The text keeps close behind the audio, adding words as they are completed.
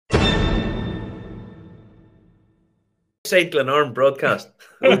outside Glenarm broadcast.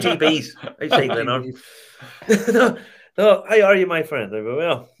 OGBs outside Glenarm. no, how are you, my friend? Are you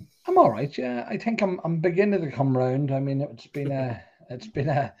well? I'm all right. Yeah, I think I'm beginning to come round. I mean, it's been a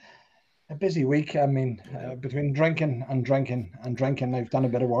busy week. I mean, between drinking, I've done a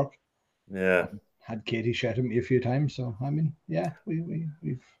bit of work. Yeah. Had Katie shout at me a few times. So I mean, yeah,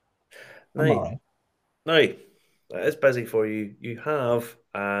 we've. I'm Now, all right. now, it's busy for you. You have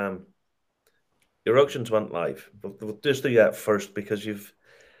your auctions went live. We'll just do that first because you've.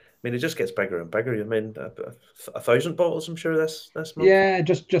 I mean, it just gets bigger and bigger. You mean 1,000 bottles? I'm sure this month. Yeah,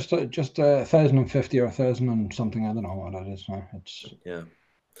 just 1,050 or 1,000 and something. I don't know what that is now. It's yeah.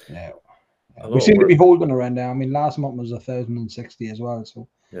 We seem to be holding around there. I mean, last month was 1,060 as well. So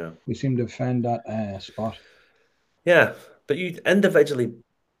yeah, we seem to have found that spot. Yeah, but you individually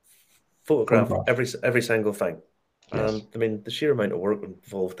photograph every single thing. Yes. And I mean, the sheer amount of work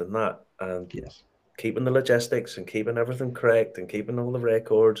involved in that, and yes, keeping the logistics and keeping everything correct and keeping all the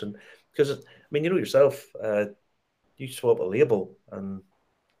records, and because I mean, you know yourself, you swap a label and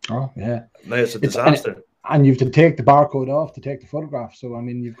now it's a disaster. And you have to take the barcode off to take the photograph. So I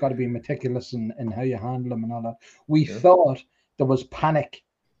mean, you've got to be meticulous in how you handle them and all that. We thought there was panic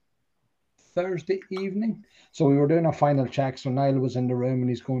Thursday evening, so we were doing our final check. So Niall was in the room and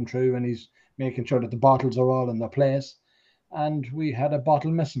he's going through and he's making sure that the bottles are all in their place. And we had a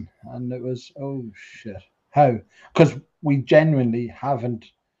bottle missing, and it was, oh shit, how? Because we genuinely haven't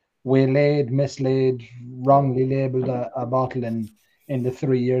waylaid, mislaid, wrongly labeled a bottle in the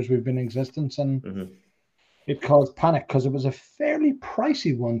 3 years we've been in existence, and it caused panic because it was a fairly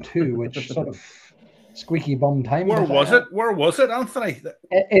pricey one too, which sort of squeaky bum time. Where was it, Anthony?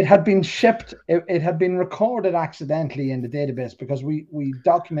 It had been shipped. It had been recorded accidentally in the database because we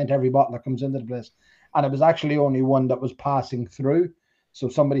document every bottle that comes into the place. And it was actually only one that was passing through. So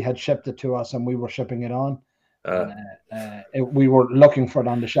somebody had shipped it to us and we were shipping it on. We were looking for it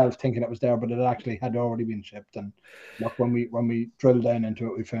on the shelf thinking it was there, but it actually had already been shipped. And look, when we drilled down into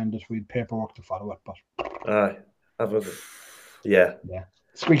it, we found that we had paperwork to follow it. But yeah.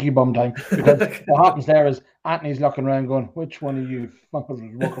 Squeaky bum time. Because what happens there is Anthony's looking around going, which one of you fuckers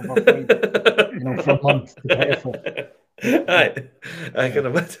was working for free? For a month to pay for it. I can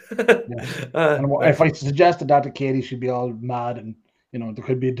imagine. And if I suggested that to Katie, she'd be all mad, and there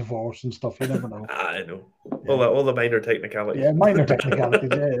could be a divorce and stuff. You never know. I know all the minor technicalities. Yeah, minor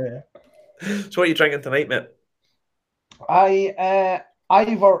technicalities. Yeah. So, what are you drinking tonight, mate?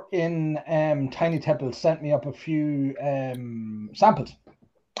 Ivor in Tiny Tipple sent me up a few samples,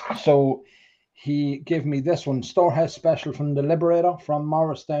 so he gave me this one, Storehouse Special from the Liberator from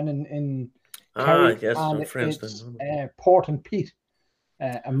Morristown in. Yes, and it's Port and Peat,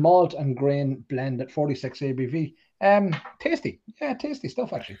 a malt and grain blend at 46 ABV. Tasty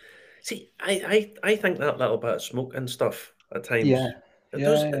stuff actually. See, I think that little bit of smoke and stuff at times,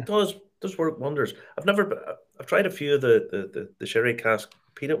 it does work wonders. I've tried a few of the sherry cask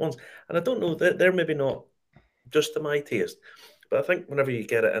peanut ones, and I don't know, they're maybe not just to my taste, but I think whenever you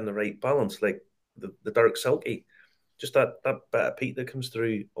get it in the right balance, like the dark silky, just that bit of peat that comes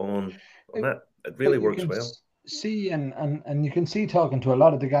through on that, it really works well. See, and you can see talking to a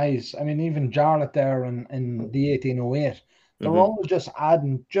lot of the guys. I mean, even Jarlath there in the 1808, they're always just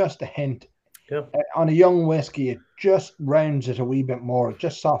adding just a hint. Yeah. On a young whiskey, it just rounds it a wee bit more. It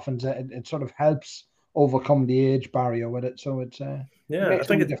just softens it. It sort of helps overcome the age barrier with it. So it's I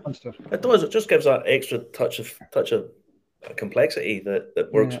think it does. It just gives that extra touch of complexity that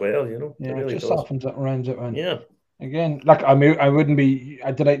works well. It really just does. softens it, rounds it around. Yeah. Again, like I wouldn't be.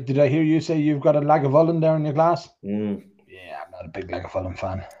 Did I hear you say you've got a Lagavulin there in your glass? Yeah, I'm not a big Lagavulin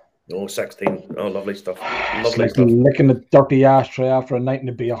fan. Oh, 16. Oh, lovely stuff. Lovely stuff. Licking a dirty ashtray after a night in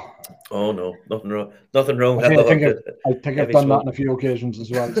the beer. Oh no, nothing wrong. Nothing wrong. I think I've done that on a few occasions as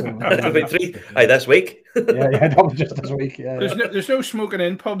well. So. About 3. This week. yeah, that was just this week. Yeah. There's no smoking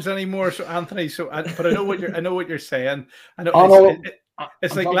in pubs anymore. So Anthony, but I know what you're saying. I know.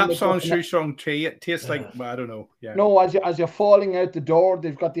 It's like Lapsang Souchong tea. It tastes like, I don't know. Yeah. No, as you're falling out the door,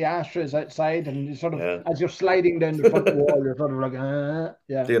 they've got the ashtrays outside, and you sort of as you're sliding down the front wall, you're sort of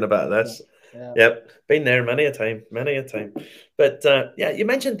like, doing a bit of this. Yep, been there many a time. But you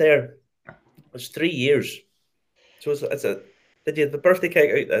mentioned there it's 3 years. So did you have the birthday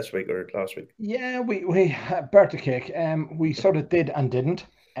cake out this week or last week? Yeah, we birthday cake. We sort of did and didn't.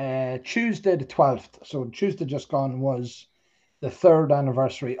 Tuesday the 12th. So Tuesday just gone was the 3rd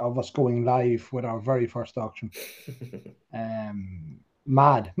anniversary of us going live with our very first auction.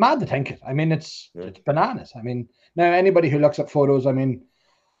 Mad to think it. I mean, it's bananas. I mean, now anybody who looks at photos, I mean,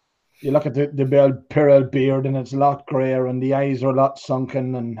 you look at the Pirel beard and it's a lot grayer and the eyes are a lot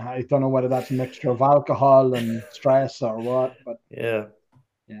sunken, and I don't know whether that's a mixture of alcohol and stress or what, but yeah,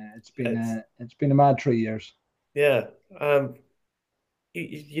 it's been a mad 3 years. Yeah.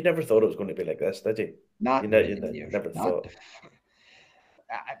 You never thought it was going to be like this, did you? Not you years. Never thought.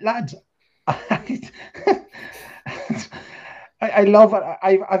 Lads, I love it.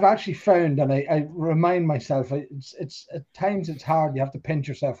 I've actually found, and I remind myself, it's at times it's hard. You have to pinch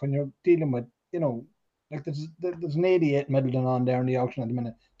yourself when you're dealing with, like there's an 88 Middleton on there in the auction at the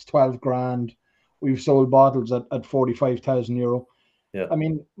minute. It's 12 grand. We've sold bottles at 45,000 euro. Yeah. I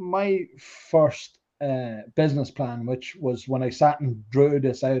mean, my first business plan, which was when I sat and drew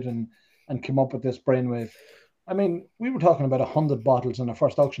this out and came up with this brainwave. I mean, we were talking about 100 bottles in the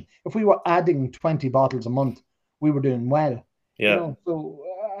first auction. If we were adding 20 bottles a month, we were doing well. Yeah. So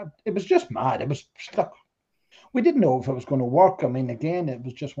it was just mad. It was stuck. We didn't know if it was going to work. I mean, again, it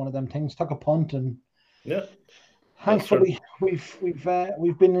was just one of them things. Took a punt, and thankfully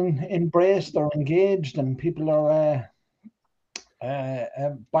we've been embraced or engaged, and people are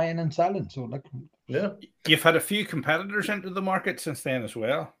buying and selling. So you've had a few competitors into the market since then as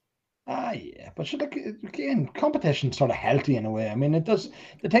well. Yeah, but again, competition's sort of healthy in a way. I mean, it does.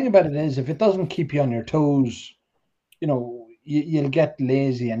 The thing about it is, if it doesn't keep you on your toes, you'll get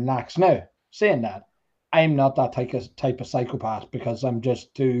lazy and lax. Now, saying that, I'm not that type of psychopath, because I'm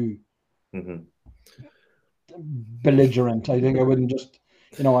just too belligerent. I think I wouldn't just,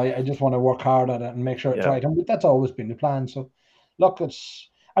 I just want to work hard at it and make sure it's right. And that's always been the plan. So, look,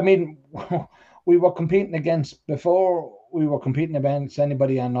 we were competing before we were competing against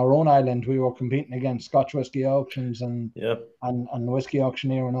anybody on our own island. We were competing against Scotch Whisky Auctions and Whisky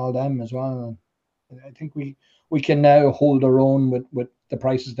Auctioneer and all them as well. And I think we can now hold our own with the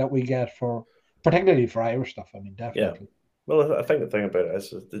prices that we get particularly for Irish stuff. I mean, definitely. Yeah. Well, I think the thing about it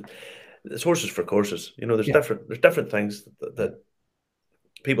is it's horses for courses. There's different things that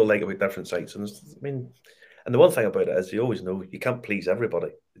people like about different sites, and and the one thing about it is, you always know you can't please everybody.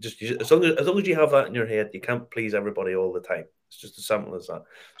 As long as you have that in your head, you can't please everybody all the time. It's just as simple as that.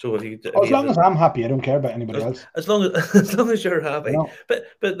 So as long as I'm happy, I don't care about anybody else. As long as you're happy. But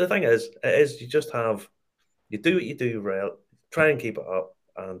the thing is you just have, you do what you do well, try and keep it up,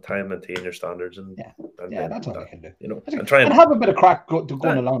 and try and maintain your standards. And that's all I can do. And try and have a bit of crack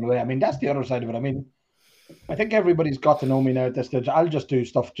going along the way. I mean, that's the other side of it. I mean, I think everybody's got to know me now at this stage. I'll just do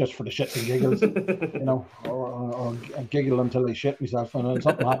stuff just for the shits and giggles, or giggle until I shit myself and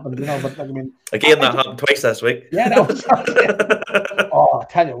something happens, But I mean, again, that happened twice this week. Yeah, that was. I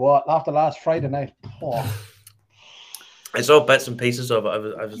tell you what, after last Friday night, I saw bits and pieces of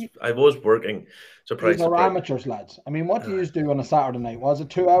it. I was working. Surprise! These are amateurs, lads. I mean, what do you do on a Saturday night? Was it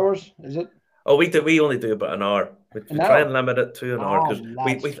 2 hours? Is it? Oh, we only do about an hour. We try and limit it to an hour,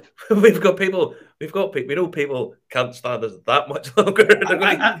 because we've got people. We know people can't stand us that much longer.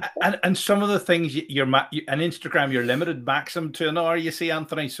 And some of the things on Instagram, you're limited maximum to an hour. You see,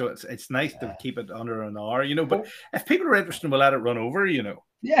 Anthony. So it's nice to keep it under an hour. But if people are interested, we'll let it run over.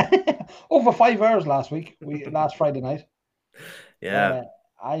 Yeah, over 5 hours last Friday night. Yeah.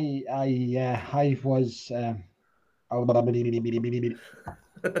 I was.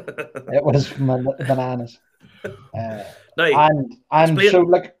 It was bananas. So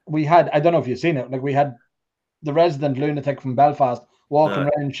we had, I don't know if you've seen it, we had the resident lunatic from Belfast walking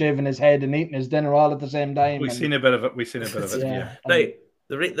around shaving his head and eating his dinner all at the same time. We've seen a bit of it. Yeah.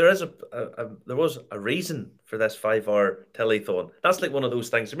 There was a reason for this 5-hour telethon. That's like one of those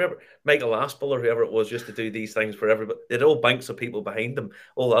things. Remember Michael Aspel or whoever it was used to do these things for everybody. They had all banks of people behind them,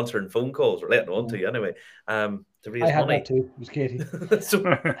 all answering phone calls or letting on to you anyway. To raise money. I had that too. It was Katie.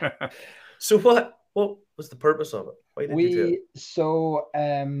 So what was the purpose of it? Why did you do it? So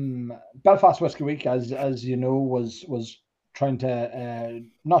Belfast Whisky Week, as you know, was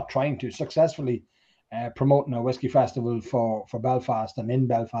successfully promoting a whiskey festival for Belfast and in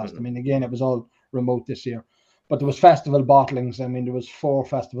Belfast. I mean, again, it was all remote this year, but there was festival bottlings. I mean, there was 4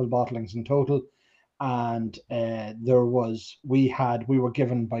 festival bottlings in total, and we were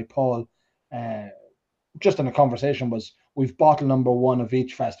given by Paul, just in a conversation, we've bottle number 1 of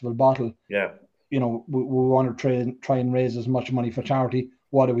each festival bottle. Yeah. We want to try and raise as much money for charity.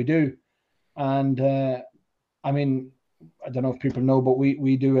 What do we do? And I mean, I don't know if people know, but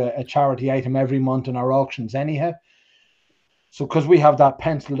we do a charity item every month in our auctions anyhow. So because we have that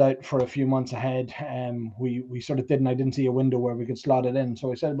penciled out for a few months ahead, we sort of I didn't see a window where we could slot it in.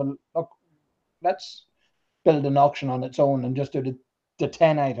 So I said, well, look, let's build an auction on its own and just do the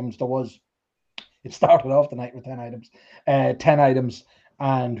 10 items there was. It started off the night with 10 items,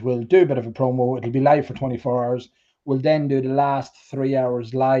 and we'll do a bit of a promo. It'll be live for 24 hours. will then do the last 3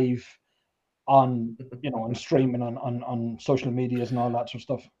 hours live on, on streaming on social medias and all that sort of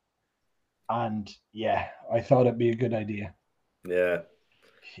stuff. And yeah, I thought it'd be a good idea. Yeah.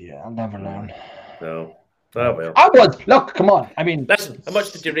 Yeah, I'll never learn. No. Oh, well. I was. Look, come on. I mean, listen, how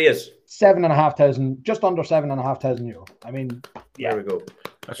much did you raise? 7,500, just under €7,500. I mean, yeah. There we go.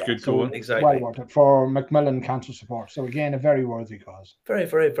 That's good going. Exactly. Well worth it for Macmillan Cancer Support. So again, a very worthy cause. Very,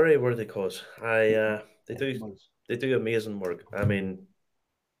 very, very worthy cause. They do amazing work. I mean,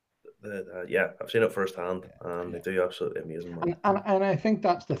 I've seen it firsthand, and they do absolutely amazing work. And I think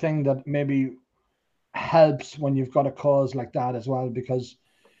that's the thing that maybe helps when you've got a cause like that as well, because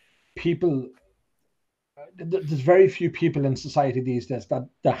there's very few people in society these days that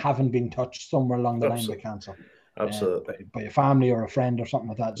haven't been touched somewhere along the line by cancer. Absolutely. By a family or a friend or something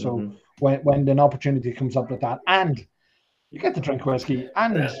like that. So when an opportunity comes up like that, and you get to drink whiskey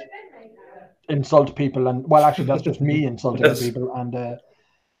and insult people, and well, actually, that's just me insulting people. And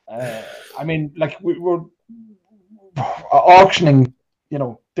I mean, like we were auctioning,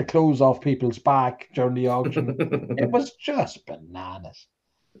 the clothes off people's back during the auction. It was just bananas.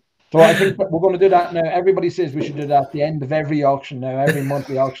 So I think we're going to do that now. Everybody says we should do that at the end of every auction now, every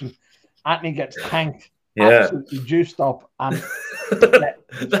monthly auction. Anthony gets tanked, absolutely juiced up, and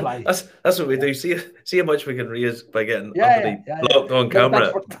that's what we do. See how much we can raise by getting Anthony blocked on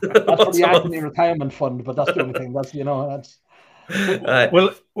camera. That's for the Anthony retirement fund, but that's the only thing. That's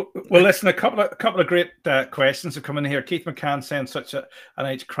Well, listen. A couple of great questions have come in here. Keith McCann sent such a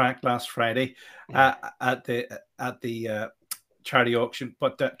nice crack last Friday at the charity auction.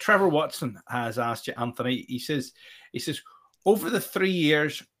 But Trevor Watson has asked you, Anthony. He says, over the 3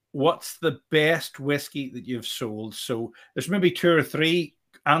 years, what's the best whiskey that you've sold? So there's maybe 2 or 3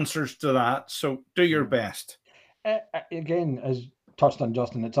 answers to that. So do your best. Again, as touched on,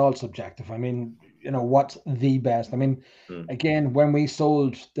 Justin, it's all subjective. I mean, what's the best? I mean, again, when we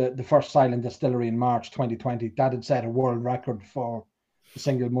sold the first silent distillery in March 2020, that had set a world record for the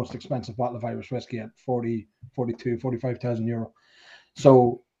single most expensive bottle of Irish whiskey at 45,000 euro.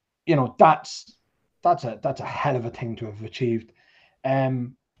 So, that's a hell of a thing to have achieved.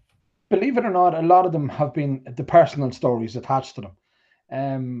 Believe it or not, a lot of them have been the personal stories attached to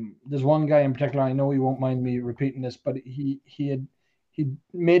them. There's one guy in particular, I know he won't mind me repeating this, but he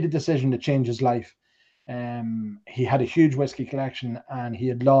made a decision to change his life. He had a huge whiskey collection and he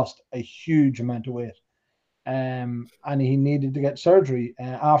had lost a huge amount of weight. And he needed to get surgery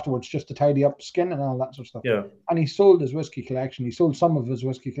afterwards just to tidy up the skin and all that sort of stuff. Yeah. And he sold his whiskey collection. He sold some of his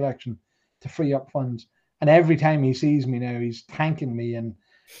whiskey collection to free up funds. And every time he sees me now, he's thanking me. And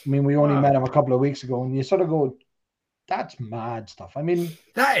I mean, we only met him a couple of weeks ago, and you sort of go, that's mad stuff. I mean,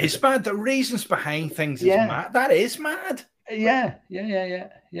 that is mad. The reasons behind things is mad. That is mad. Yeah.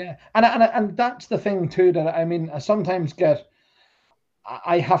 And that's the thing too, that I mean, I sometimes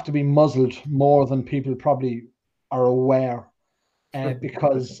I have to be muzzled more than people probably are aware,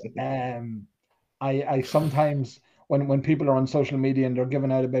 because I sometimes, when people are on social media and they're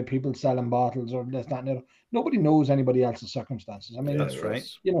giving out about people selling bottles or this, that, and the other, nobody knows anybody else's circumstances. I mean, that's right.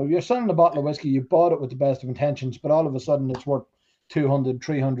 You're selling a bottle of whiskey, you bought it with the best of intentions, but all of a sudden it's worth 200,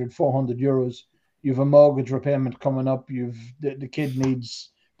 300, 400 euros. You've a mortgage repayment coming up. The kid needs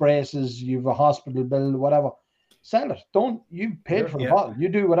braces. You've a hospital bill, whatever. Sell it. You paid for the bottle. You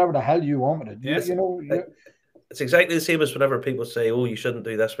do whatever the hell you want with it. Yes. It's exactly the same as whenever people say, "Oh, you shouldn't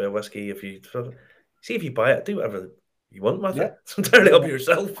do this with a whiskey." If you buy it, do whatever you want with it. It's entirely up to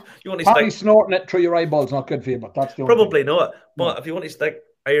yourself. You want to probably snorting it through your eyeballs, not good for you, but that's the only probably thing. Not. But if you want to stick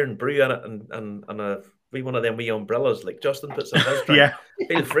Iron Brew in it and a one of them wee umbrellas like Justin puts in his drink,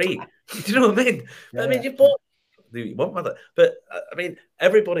 feel free. Do you know what I mean? I mean, you bought do what you want with it. But I mean,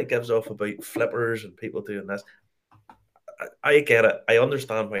 everybody gives off about flippers and people doing this. I get it. I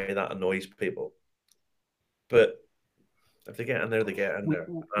understand why that annoys people. But if they get in there, they get in there.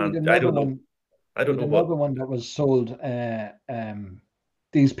 And I don't know. I don't know what. Another one that was sold.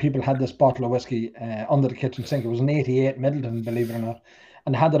 These people had this bottle of whiskey under the kitchen sink. It was an 88 Middleton, believe it or not,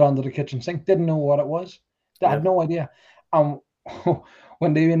 and had it under the kitchen sink. Didn't know what it was. They had no idea.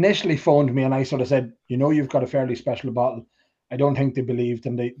 When they initially phoned me and I sort of said, you've got a fairly special bottle, I don't think they believed.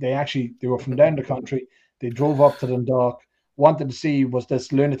 And they were from down the country. They drove up to Dundalk, wanted to see was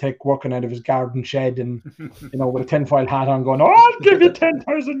this lunatic working out of his garden shed and, with a tinfoil hat on going, I'll give you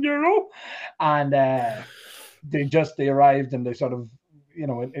 10,000 euro. And they arrived and they sort of,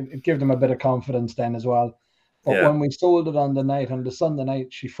 it gave them a bit of confidence then as well. But when we sold it on the Sunday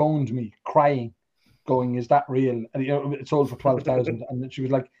night, she phoned me crying, going, is that real? And it sold for 12,000. And then she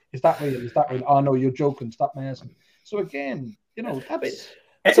was like, is that real? Is that real? Oh no, you're joking. Stop messing. So again, that's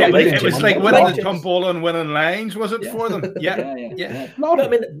It was like winning the tombola and winning lines, was it for them? Yeah. No, I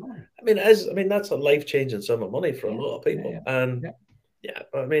mean, that's a life-changing sum of money for a lot of people. And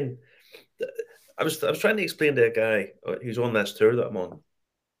I mean, I was trying to explain to a guy who's on this tour that I'm on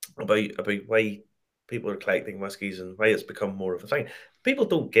about why people are collecting whiskies and why it's become more of a thing. People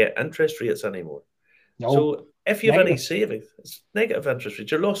don't get interest rates anymore. No. So if you have any savings, it's negative interest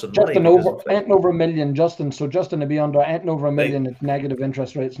rates. You're losing money. Ain't over $1 million, Justin. So Justin to be under ain't over $1 million. It's negative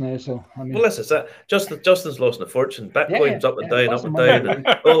interest rates now. So I mean, well, listen, that Justin's lost a fortune. Bitcoin's up and down, up and down.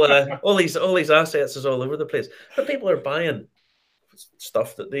 And all these assets is all over the place. But people are buying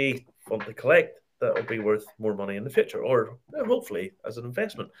stuff that they want to collect that will be worth more money in the future, or hopefully as an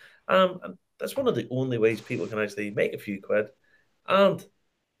investment. And that's one of the only ways people can actually make a few quid, and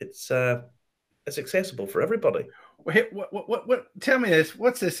it's accessible for everybody. What? Tell me this.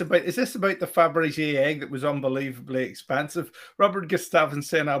 What's this about? Is this about the Fabergé egg that was unbelievably expensive? Robert Gustafson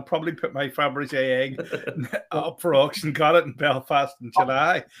saying I'll probably put my Fabergé egg up for auction. Got it in Belfast in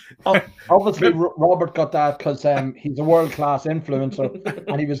July. Obviously, Robert got that because he's a world-class influencer,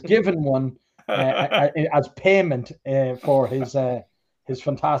 and he was given one as payment for his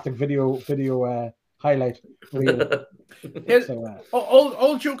fantastic video highlight reel.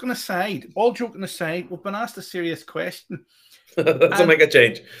 All joking aside, we've been asked a serious question. Doesn't make a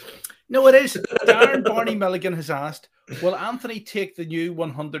change. No, it is. Darren Barney Milligan has asked, will Anthony take the new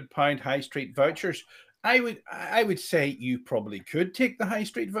 £100 High Street vouchers? I would say you probably could take the High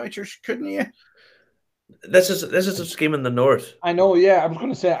Street vouchers, couldn't you? This is a scheme in the north. I know, yeah. I was going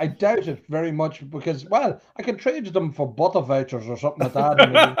to say I doubt it very much because, well, I could trade them for butter vouchers or something like that.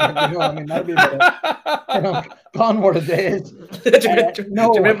 I mean, that'd be gone were the days. Do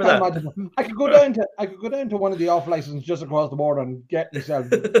you remember that? I could go down to one of the off licenses just across the border and get myself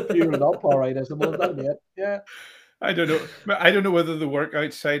fueled up. All right, I suppose that'd be it. Yeah. I don't know whether they work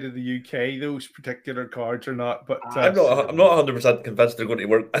outside of the UK, those particular cards, or not. But I'm not 100% convinced they're going to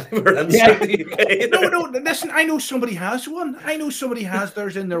work anywhere inside the UK. No. Listen, I know somebody has one. I know somebody has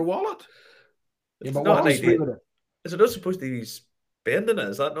theirs in their wallet. It's not an idea. Is it not supposed to be spending it?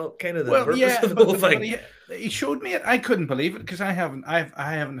 Is that not kind of the purpose of the whole thing? He showed me it. I couldn't believe it because I haven't had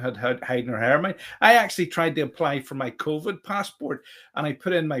hide nor hair. I actually tried to apply for my COVID passport, and I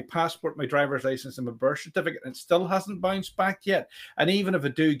put in my passport, my driver's license, and my birth certificate, and it still hasn't bounced back yet. And even if I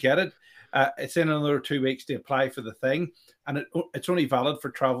do get it, it's in another 2 weeks to apply for the thing, and it's only valid for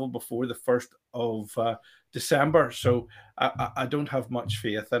travel before the 1st of December. So I don't have much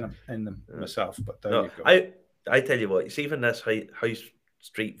faith in them myself. But there you go. I tell you what, you see, when this High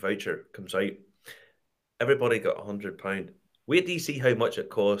Street voucher comes out, everybody got £100. Wait till you see how much it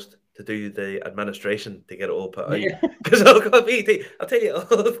cost to do the administration to get it all put out. Because I'll tell you,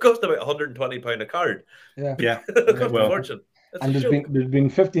 it'll cost about £120 a card. Yeah. It'll cost a fortune. And there's been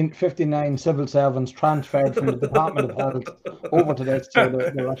 59 civil servants transferred from the Department of Health over to this, so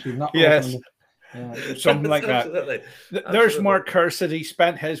they're actually not. Yes. Something like that. There's Mark Kersey. He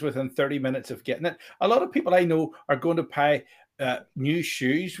spent his within 30 minutes of getting it. A lot of people I know are going to buy new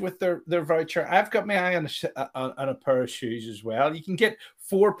shoes with their voucher. I've got my eye on a pair of shoes as well. You can get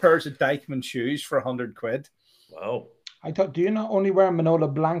 4 pairs of Dykeman shoes for £100. Wow. I thought, do you not only wear Manolo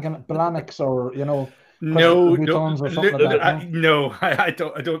Blahniks or No, I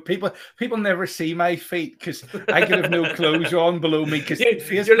don't. People never see my feet because I could have no clothes on below me because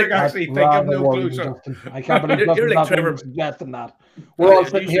Facebook actually think I've no clothes on. I can't believe you're like Trevor suggesting that. We're all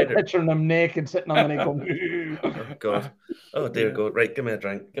sitting here picturing them naked, sitting on the going. Oh God! Oh dear God! Right, give me a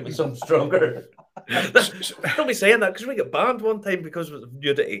drink. Give me something stronger. Don't be saying that because we got banned one time because of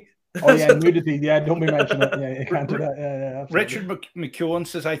nudity. Oh yeah, nudity. Yeah, don't be mentioning it. Yeah, you can't do that. Yeah. Richard McEwen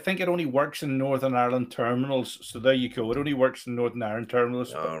says, "I think it only works in Northern Ireland terminals." So there you go. It only works in Northern Ireland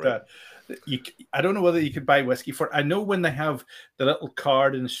terminals. But, I don't know whether you could buy whiskey for it. I know when they have the little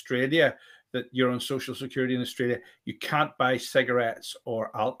card in Australia that you're on Social Security in Australia, you can't buy cigarettes or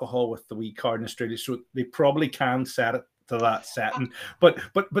alcohol with the wee card in Australia. So they probably can set it to that setting, but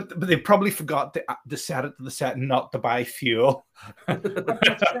they probably forgot to set it to the setting not to buy fuel.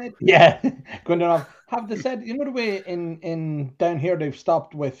 Yeah, going on. Have they said, you know, the way in down here they've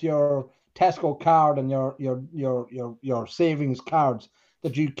stopped with your Tesco card and your savings cards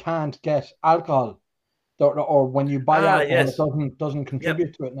that you can't get alcohol, or when you buy alcohol, it doesn't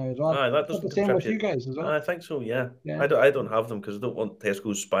contribute to it now as well. That doesn't the same with you guys as well. I think so. Yeah. I don't have them because I don't want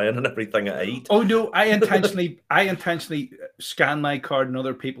Tesco spying on everything I eat. Oh no, I intentionally scan my card in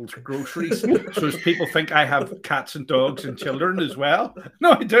other people's groceries so as people think I have cats and dogs and children as well.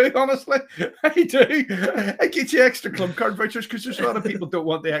 No, I do, honestly. I do. I get you extra club card vouchers because there's a lot of people don't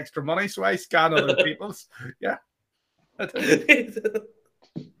want the extra money, so I scan other people's. Yeah.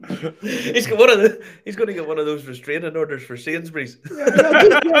 He's going to get one of those restraining orders for Sainsbury's. You're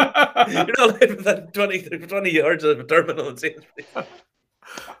not allowed within 20 yards of a terminal in Sainsbury's.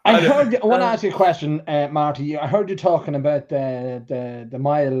 I want to ask you a question, Marty. I heard you talking about the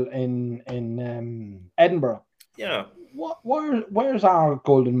mile in Edinburgh. Yeah. Where's our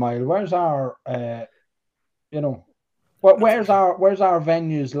Golden Mile? Where's our where's our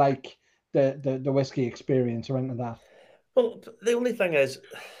venues like the Whiskey Experience or anything like that? Well, the only thing is,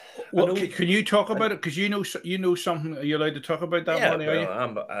 well, can you talk about it? Because you know something. Are you allowed to talk about that? Yeah, Marty,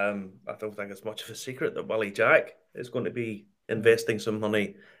 I don't think it's much of a secret that Willie Jack is going to be investing some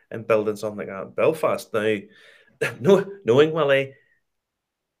money in building something like that in Belfast. Now, knowing Willie,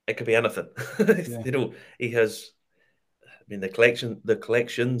 it could be anything. Yeah. He has. I mean, the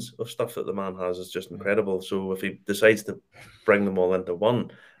collections of stuff that the man has is just incredible. So if he decides to bring them all into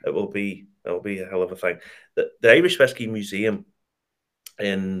one, it will be a hell of a thing. The Irish Whiskey Museum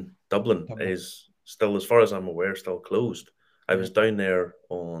in Dublin is still, as far as I'm aware, still closed. I was down there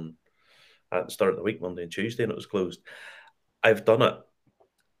at the start of the week, Monday and Tuesday, and it was closed. I've done it,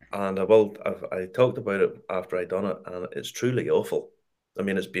 and I talked about it after I'd done it, and it's truly awful. I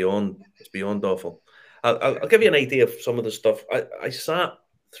mean, it's beyond awful. I'll give you an idea of some of the stuff. I sat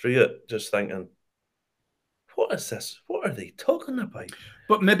through it just thinking, what is this? What are they talking about?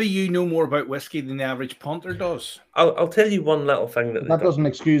 But maybe you know more about whiskey than the average punter does. I'll tell you one little thing that doesn't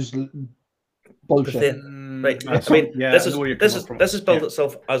excuse bullshit. Right. I mean, this is built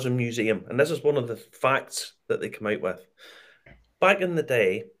itself as a museum, and this is one of the facts that they come out with. Back in the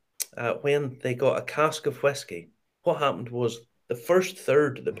day, when they got a cask of whiskey, what happened was the first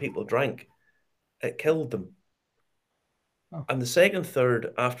third that people drank, it killed them. Oh. And the second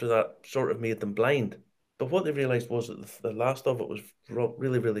third after that sort of made them blind. But what they realised was that the last of it was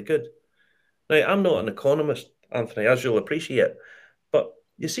really, really good. Now, I'm not an economist, Anthony, as you'll appreciate, but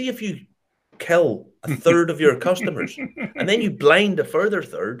you see, if you kill a third of your customers and then you blind a further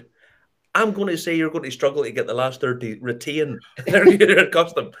third, I'm going to say you're going to struggle to get the last third to retain their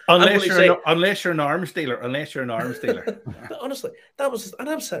custom. Unless you're an arms dealer. But honestly, and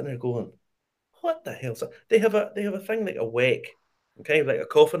I'm sitting there going, what the hell? They have a thing like a wake, okay, like a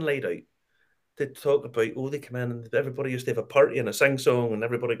coffin laid out. They talk about, they come in and everybody used to have a party and a sing-song and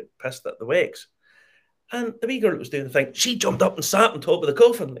everybody got pissed at the wakes. And the wee girl that was doing the thing, she jumped up and sat on top of the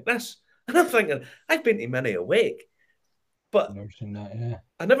coffin like this. And I'm thinking, I've been to many a wake, but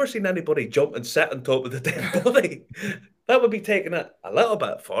I've never seen anybody jump and sit on top of the dead body. That would be taking it a little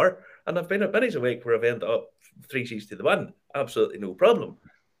bit far. And I've been at many a wake where I've ended up 3 sheets to the wind. Absolutely no problem.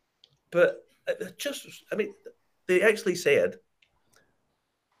 But they actually said,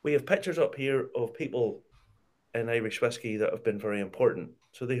 we have pictures up here of people in Irish whiskey that have been very important.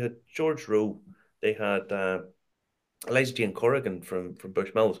 So they had George Rowe, they had Eliza Jane Corrigan from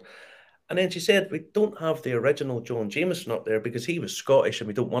Bushmills. And then she said, we don't have the original John Jameson up there because he was Scottish and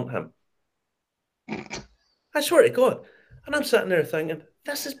we don't want him. I swear to God. And I'm sitting there thinking,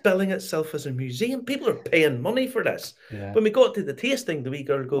 this is billing itself as a museum. People are paying money for this. Yeah. When we got to the tasting, the wee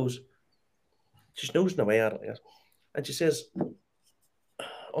girl goes, she's nosing away at it, and she says,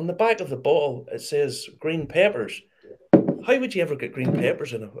 on the back of the bottle, it says green peppers. How would you ever get green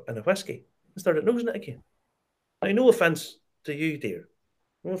peppers in a whiskey? I started nosing it again. Now, no offence to you, dear.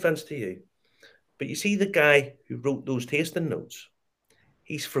 No offence to you. But you see the guy who wrote those tasting notes,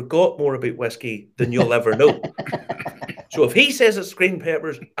 he's forgot more about whiskey than you'll ever know. So if he says it's green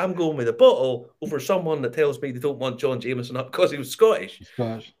peppers, I'm going with a bottle over someone that tells me they don't want John Jameson up because he was Scottish.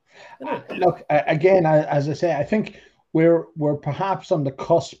 Look, again, as I say, I think we're perhaps on the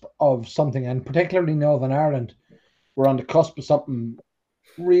cusp of something, and particularly Northern Ireland, we're on the cusp of something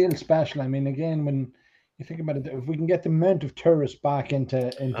real special. I mean, again, when you think about it, if we can get the amount of tourists back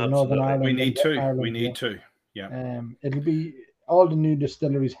into Northern Ireland, we need to. Yeah. It'll be all the new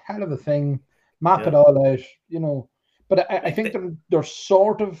distilleries, hell of a thing. Map it all out, But I think they're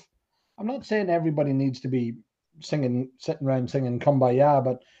sort of. I'm not saying everybody needs to be sitting around singing "Kumbaya,"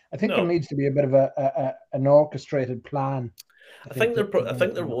 but I think there needs to be a bit of an orchestrated plan. I think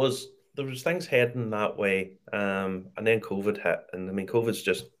there was things heading that way, and then COVID hit, and I mean COVID's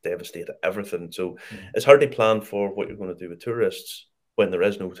just devastated everything. So it's hard to plan for what you're going to do with tourists when there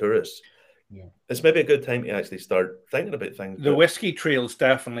is no tourists. Yeah. It's maybe a good time to actually start thinking about things. The whiskey trails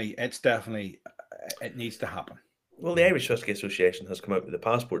it needs to happen. Well, the Irish Whiskey Association has come out with the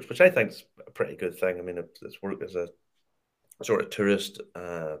passports, which I think is a pretty good thing. I mean, it's worked as a sort of tourist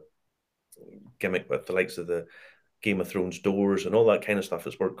gimmick with the likes of the Game of Thrones doors and all that kind of stuff.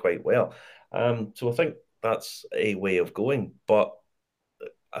 Has worked quite well. So I think that's a way of going. But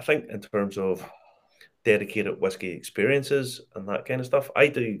I think in terms of dedicated whiskey experiences and that kind of stuff. I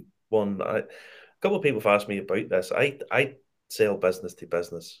do one. A couple of people have asked me about this. I sell business to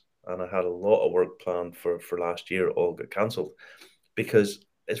business, and I had a lot of work planned for last year. All got cancelled because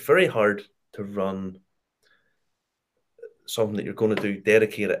it's very hard to run something that you're going to do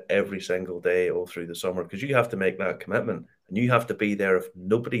dedicated every single day all through the summer, because you have to make that commitment and you have to be there. If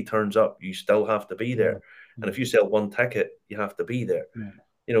nobody turns up, you still have to be there. And if you sell one ticket, you have to be there.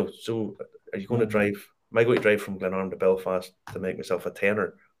 You know, so are you going to drive? Am I going to drive from Glenarm to Belfast to make myself a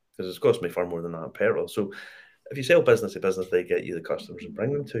tenner? Because it's cost me far more than that in petrol. So if you sell business to business, they get you the customers and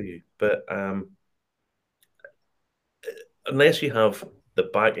bring them to you. But unless you have the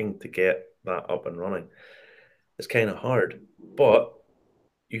backing to get that up and running, it's kind of hard. But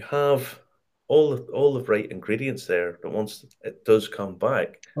you have all the right ingredients there that once it does come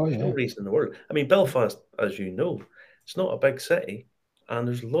back, there's no reason in the world. I mean, Belfast, as you know, it's not a big city, and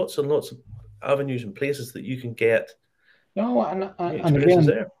there's lots and lots of avenues and places that you can get. No, and again,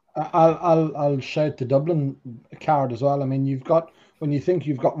 there. I'll shout the Dublin card as well. I mean, when you think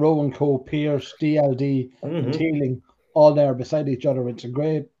you've got Rowan Co, Pierce, DLD, and Teeling all there beside each other, it's a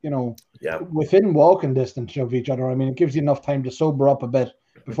great, within walking distance of each other. I mean, it gives you enough time to sober up a bit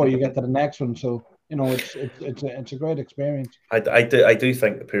before you get to the next one. So it's a great experience. I do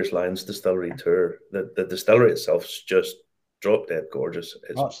think the Pierce Lyons Distillery tour, the distillery itself is just drop dead gorgeous.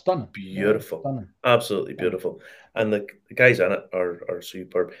 It's stunning, beautiful, stunning. Absolutely beautiful, and the guys in it are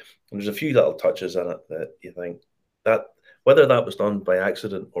superb. And there's a few little touches in it that you think that whether that was done by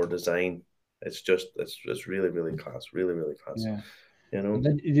accident or design, it's really, really class, really, really class. Yeah, you know. And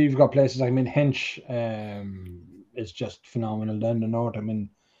then you've got places. I mean, Hinch is just phenomenal down the north. I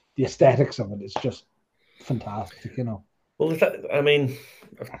mean, the aesthetics of it is just fantastic. You know. Well, I mean,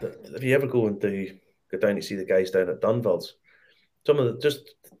 if you ever go down to see the guys down at Dunville's, some of the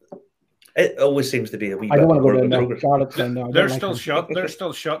it always seems to be a wee bit. I don't want to go down there. They're still shut. They're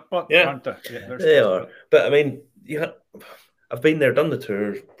still shut, but aren't they? Yeah, they are. But I mean, I've been there, done the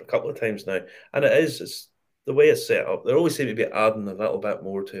tour a couple of times now, and it's the way it's set up. They always seem to be adding a little bit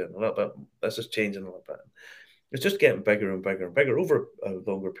more to it, a little bit. This is changing a little bit. It's just getting bigger and bigger and bigger over a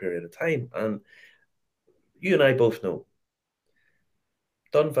longer period of time. And you and I both know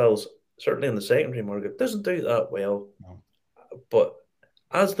Dunville's, certainly in the secondary market, doesn't do that well. No. But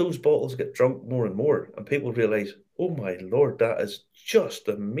as those bottles get drunk more and more, and people realise, oh my Lord, that is just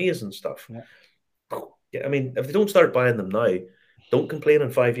amazing stuff. Yeah, I mean, if they don't start buying them now, don't complain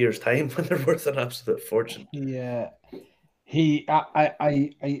in 5 years' time when they're worth an absolute fortune. Yeah,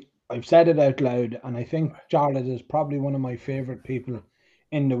 I've said it out loud, and I think Jarlath is probably one of my favourite people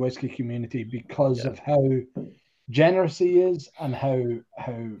in the whiskey community because of how generous he is and how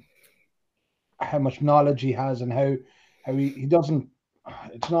much knowledge he has, and how he doesn't.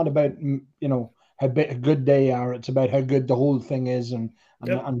 It's not about how big a good they are. It's about how good the whole thing is, and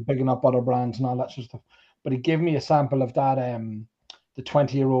bigging up other brands and all that sort of stuff. But he gave me a sample of that the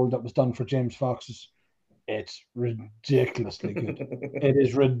 20-year-old that was done for James Fox's. It's ridiculously good. It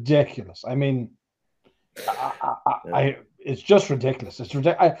is ridiculous. I mean, it's just ridiculous. It's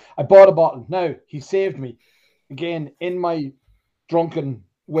ridiculous. I bought a bottle. Now, he saved me. Again, in my drunken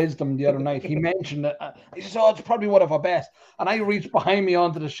wisdom the other night, he mentioned it. He says, "Oh, it's probably one of our best." And I reached behind me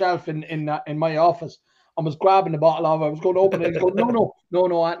onto the shelf in my office and was grabbing the bottle of it. I was going to open it and go,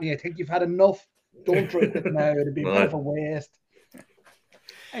 no, Anthony, I think you've had enough. Don't drink it now. It'd be a bit of a waste.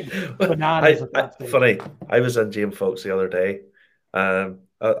 Funny, I was in James Fox the other day.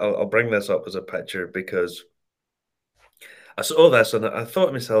 I'll bring this up as a picture because I saw this and I thought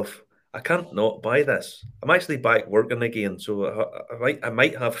to myself, I can't not buy this. I'm actually back working again, so I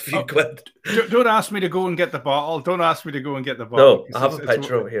might have a few quid. Don't ask me to go and get the bottle. Don't ask me to go and get the bottle. No, I have a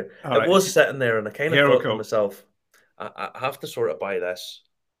picture over here. It was sitting there, and I kind of thought to myself, I have to sort of buy this.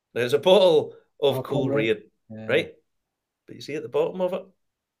 There's a bottle of Coleraine, right? But you see at the bottom of it?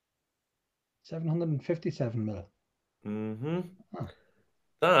 757 ml. Mm-hmm.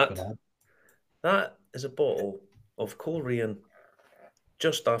 Huh. That is a bottle of Coleraine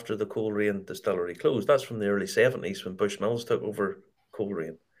just after the Coleraine distillery closed. That's from the early 70s when Bushmills took over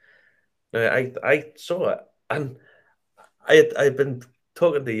Coleraine. Now, I saw it, and I'd been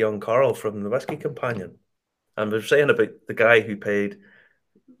talking to young Carl from the Whiskey Companion, and we were saying about the guy who paid,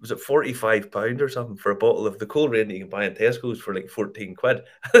 was it £45 or something for a bottle of the Coleraine that you can buy in Tesco's for like 14 quid.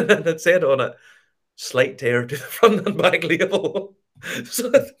 And it said on it, slight tear to the front and back label.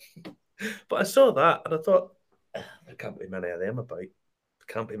 But I saw that and I thought, there can't be many of them about. There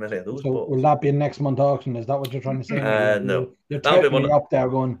can't be many of those bottles. Will that be in next month auction? Is that what you're trying to say? No. You're taking me up there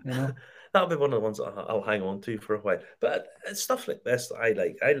going, That'll be one of the ones that I'll hang on to for a while. But it's stuff like this that I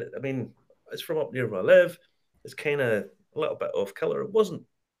like. I mean, it's from up near where I live. It's kind of a little bit off color. It wasn't.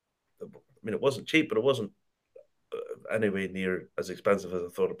 I mean, it wasn't cheap, but it wasn't anywhere near as expensive as I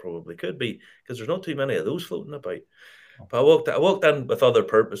thought it probably could be, because there's not too many of those floating about. But I walked in with other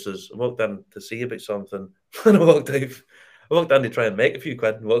purposes. I walked in to see about something, and I walked in to try and make a few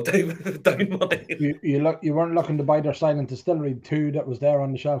quid, and walked out with down money. You weren't looking to buy their Silent Distillery 2 that was there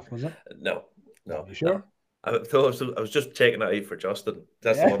on the shelf, was it? No. You sure? No. I was just checking it out for Justin.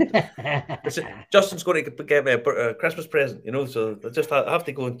 That's the one. Justin's going to get me a Christmas present, so I just have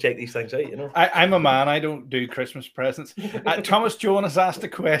to go and check these things out, I'm a man. I don't do Christmas presents. Thomas Jones has asked a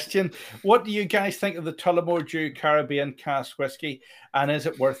question. What do you guys think of the Tullamore Dew Caribbean cask whiskey, and is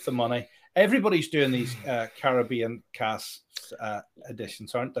it worth the money? Everybody's doing these Caribbean cask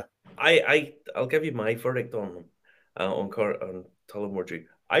editions, aren't they? I'll give you my verdict on them, on Tullamore Dew.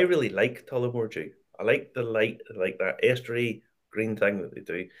 I really like Tullamore Dew. I like the light, like that estery green thing that they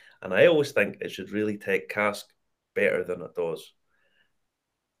do. And I always think it should really take cask better than it does.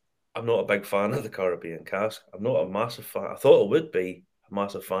 I'm not a big fan of the Caribbean cask. I'm not a massive fan. I thought I would be a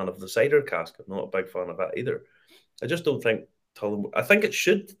massive fan of the cider cask. I'm not a big fan of that either. I just don't think Tullamore... I think it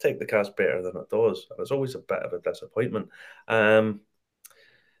should take the cask better than it does. And it's always a bit of a disappointment. They're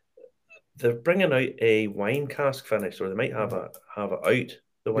bringing out a wine cask finish, or they might have it out.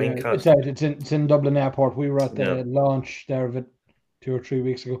 The wine cask. It's out. It's in Dublin Airport. We were at the launch there of it 2 or 3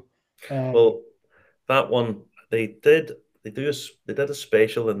 weeks ago. Well, that one they did a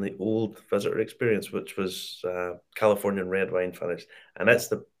special in the old visitor experience, which was Californian red wine finish, and I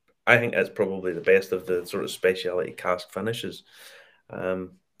think it's probably the best of the sort of specialty cask finishes.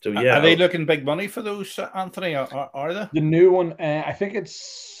 So yeah, are they looking big money for those, Anthony? Are they? The new one, I think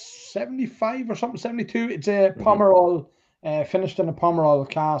it's 75 or something, 72. It's a Pomerol. Finished in a Pomerol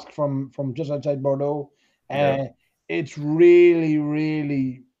cask from just outside Bordeaux. It's really,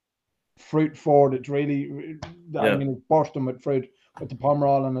 really fruit forward. It's really, I mean, it's bursting with fruit with the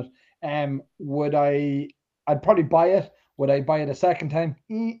Pomerol in it. I'd probably buy it. Would I buy it a second time?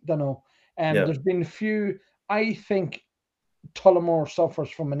 Don't know. There's been a few. I think Tullamore suffers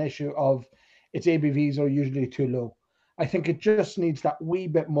from an issue of its ABVs are usually too low. I think it just needs that wee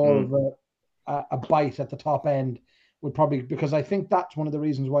bit more of a bite at the top end. Would probably, because I think that's one of the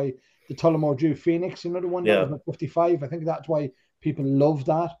reasons why the Tullamore Dew Phoenix, the one that was at 55, I think that's why people love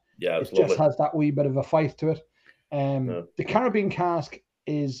that. Yeah, it just has that wee bit of a fight to it. The Caribbean cask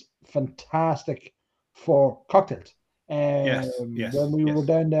is fantastic for cocktails. When we were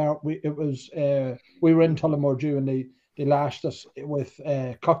down there, we were in Tullamore Dew, and they lashed us with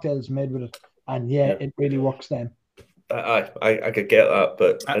cocktails made with it, and it really works then. I could get that,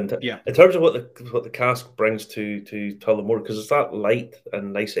 but in terms of what the cask brings to Tullamore, because it's that light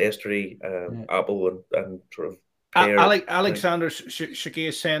and nice estery apple and sort of pear. Alexander Shaggy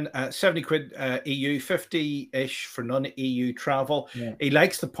is saying 70 quid EU, 50-ish for non-EU travel. He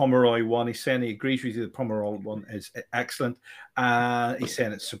likes the Pomeroy one. He's saying he agrees with you. The Pomeroy one is excellent. He's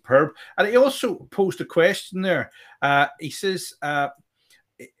saying it's superb. And he also posed a question there. He says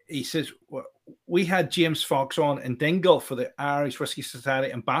we had James Fox on in Dingle for the Irish Whiskey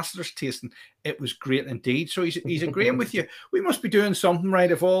Society Ambassadors tasting. It was great indeed. So he's agreeing with you. We must be doing something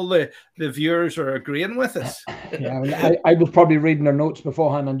right if all the viewers are agreeing with us. Yeah, I mean, I was probably reading their notes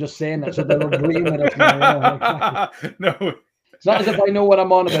beforehand and just saying that, so they're agreeing with us. No. It's not as if I know what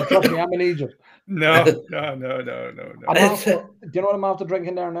I'm on about. Trust me, I'm in Egypt. No. Do you know what I'm after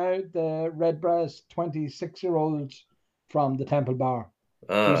drinking there now? The Redbreast 26-year-olds from the Temple Bar.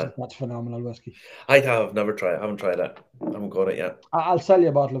 Jesus, that's phenomenal whiskey. I have never tried it. I haven't tried it. I haven't got it yet. I'll sell you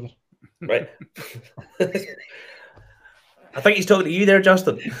a bottle of it. Right. I think he's talking to you there,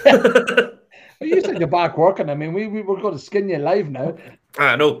 Justin. Well, you said you're back working. I mean, we were going to skin you live now.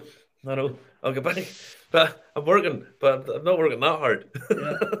 I know. I'll get back. But I'm working, but I'm not working that hard.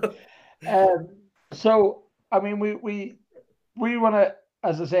 So, I mean, we want to,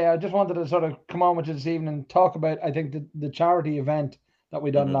 as I say, I just wanted to sort of come on with you this evening and talk about, I think, the charity event that we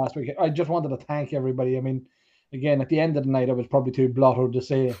done last week. I just wanted to thank everybody. I mean, again, at the end of the night, I was probably too blotted to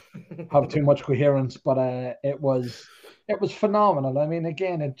say have too much coherence, but it was phenomenal. I mean,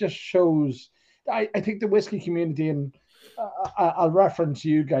 again, it just shows. I think the whiskey community, and I'll reference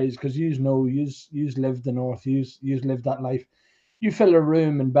you guys because you lived the north, you lived that life. You fill a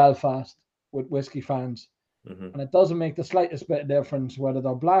room in Belfast with whiskey fans, and it doesn't make the slightest bit of difference whether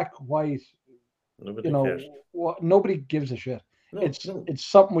they're black, white. Nobody cares. Nobody gives a shit. No, it's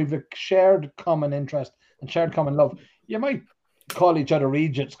something we've a shared common interest and shared common love. You might call each other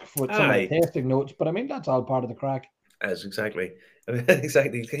regents with some of the tasting notes, but I mean that's all part of the crack. Yes, exactly. I mean,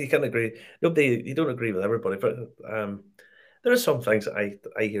 exactly. You can't agree. You don't agree with everybody, but there are some things that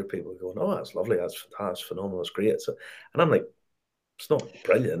I hear people going, "Oh, that's lovely, that's phenomenal, that's great." So, and I'm like, it's not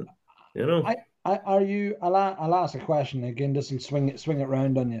brilliant, you know. Are you? I'll ask a question again. This will swing it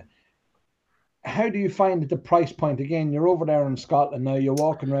around on you. How do you find the price point? Again, you're over there in Scotland now. You're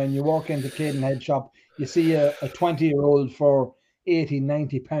walking around. You walk into Cadenhead shop. You see a 20-year-old for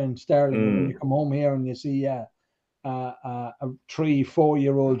 80-90 pounds sterling. But when you come home here and you see a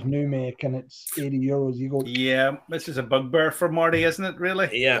 3-4-year-old new make and it's 80 euros, you go, yeah, this is a bugbear for Marty, isn't it? Really?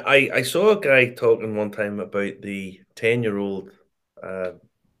 Yeah, I saw a guy talking one time about the 10-year-old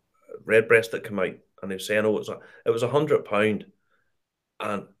Redbreast that came out, and they were saying, "Oh, it was £100,"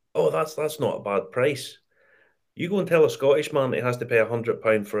 and that's not a bad price. You go and tell a Scottish man he has to pay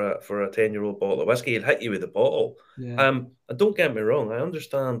 £100 for a 10-year-old bottle of whiskey, he'll hit you with a bottle. Yeah. And don't get me wrong, I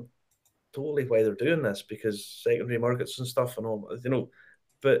understand totally why they're doing this, because secondary markets and stuff and all, you know.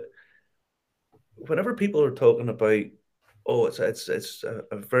 But whenever people are talking about, oh, it's a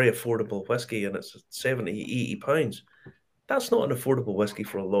very affordable whiskey and it's 70, £80, that's not an affordable whiskey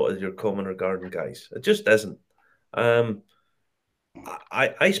for a lot of your common or garden guys. It just isn't.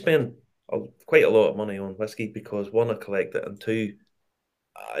 I spend quite a lot of money on whiskey because, one, I collect it, and two,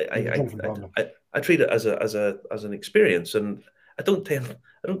 I treat it as an experience, and I don't tend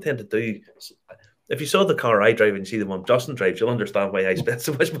to do. If you saw the car I drive and see the one Justin drives, you'll understand why I spend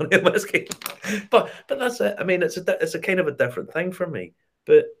so much money on whiskey. but that's it. I mean, it's a kind of a different thing for me.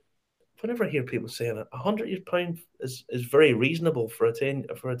 But whenever I hear people saying £100 is very reasonable for a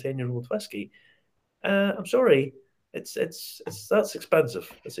 10-year-old whiskey, I'm sorry. It's that's expensive.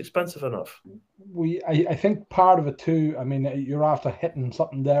 It's expensive enough. I think part of it too. I mean, you're after hitting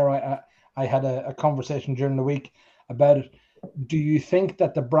something there. I had a conversation during the week about it. Do you think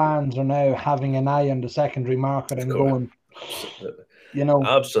that the brands are now having an eye on the secondary market and going, absolutely, you know,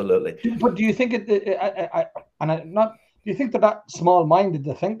 absolutely? But do you think do you think that small-minded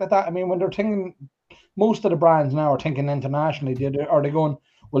to think that? I mean, when they're thinking, most of the brands now are thinking internationally. Are they going,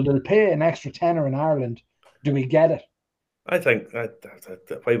 well, they'll pay an extra tenner in Ireland? Do we get it? I think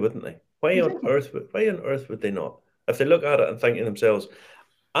why wouldn't they? Why on earth would they not? If they look at it and think to themselves,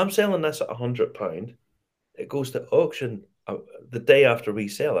 I'm selling this at £100, it goes to auction the day after we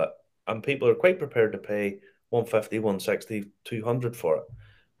sell it, and people are quite prepared to pay 150, 160, 200 for it.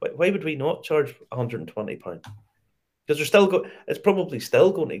 Why would we not charge £120? Because it's probably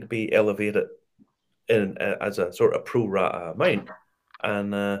still going to be elevated in as a sort of pro rata amount,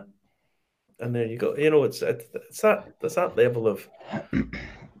 and there you go. You know, it's that level of.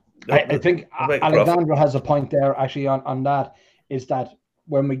 I think Alexandra has a point there actually on that, is that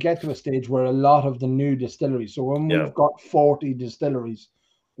when we get to a stage where a lot of the new distilleries, so when we've got 40 distilleries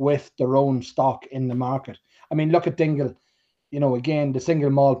with their own stock in the market. I mean, look at Dingle. You know, again, the single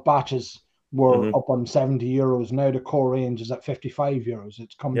malt batches were up on 70 euros. Now the core range is at 55 euros.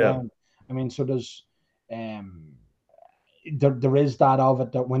 It's come down. I mean, so there's there is that of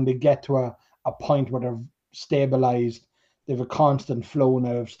it, that when they get to a point where they're stabilized, they have a constant flow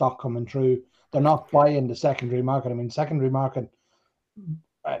now of stock coming through. They're not buying the secondary market. I mean, secondary market,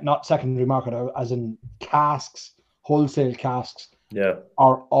 not secondary market as in casks, wholesale casks,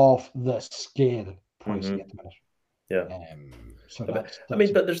 are off the scale pricing at the minute. Yeah. So that's I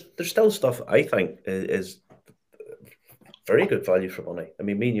mean, but there's still stuff I think is very good value for money. I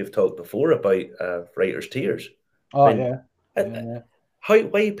mean, me and you've talked before about Writer's Tears. Oh, I mean,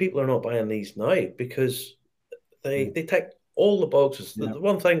 why people are not buying these now? Because they tick all the boxes. The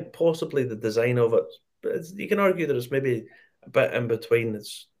one thing, possibly the design of it, but you can argue that it's maybe a bit in between.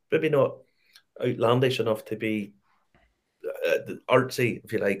 It's maybe not outlandish enough to be artsy,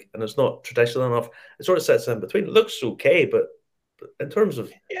 if you like, and it's not traditional enough. It sort of sits in between. It looks okay, but in terms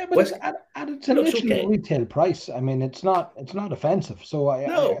of but it's at its initial retail price. I mean, it's not offensive. So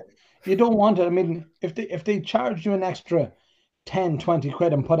you don't want it. I mean, if they charge you an extra 10, 20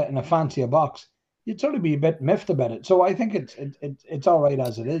 quid and put it in a fancier box, you'd sort of be a bit miffed about it. So I think it's all right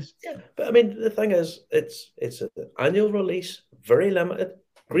as it is. Yeah, but I mean, the thing is, it's an annual release, very limited,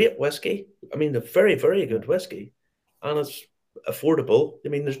 great whiskey. I mean, a very, very good whiskey, and it's affordable. I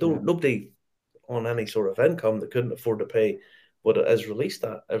mean, there's nobody on any sort of income that couldn't afford to pay what it is released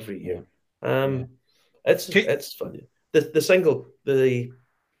at every year. It's funny. The single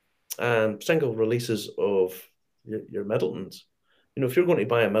releases of your Middletons. You know, if you're going to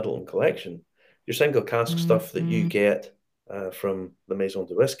buy a Middleton collection, your single cask stuff that you get from the Maison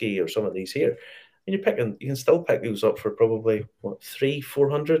de Whisky or some of these here, and you can still pick those up for probably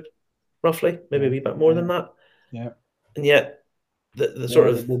 300-400 roughly, maybe a wee bit more than that. Yeah. And yet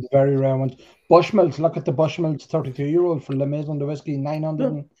the very rare ones. Bushmills, look at the Bushmills 32-year-old for La Maison de Whisky,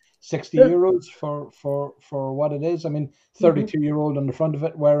 900 60 euros for what it is. I mean, 32-year-old on the front of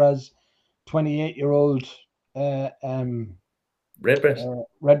it, whereas 28-year-old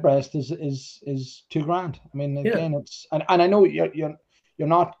Redbreast is $2,000. I mean, again, it's and I know you're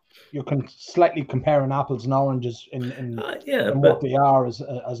not, you're slightly comparing apples and oranges in what they are as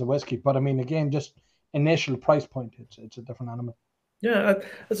a whiskey, but I mean, again, just initial price point, it's a different animal. Yeah,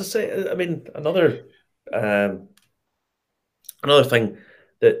 as I say, I mean, another thing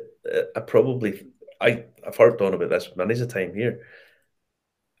that I've harped on about this many's a time here.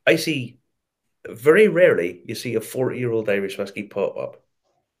 I see very rarely you see a 40-year-old Irish whiskey pop up,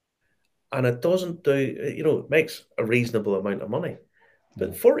 and it doesn't do, it makes a reasonable amount of money.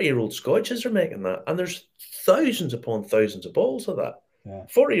 But 40-year-old Scotches are making that, and there's thousands upon thousands of bottles of that.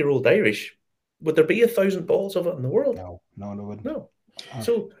 40-year-old Irish, would there be 1,000 bottles of it in the world? No, there wouldn't. No.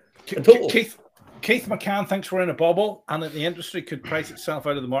 So, Keith McCann thinks we're in a bubble and that the industry could price itself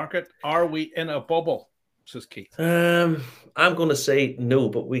out of the market. Are we in a bubble? Says Keith. I'm going to say no,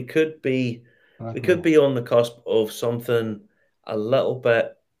 but we could be on the cusp of something a little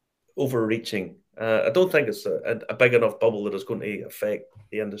bit overreaching. I don't think it's a big enough bubble that is going to affect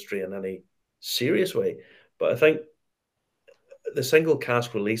the industry in any serious way. But I think the single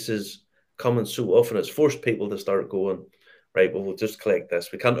cask releases coming so often, it's forced people to start going, right, well, we'll just collect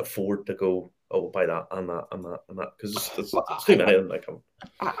this. We can't afford to go, oh, we'll buy that and that and that and that, because it's too many of them that come.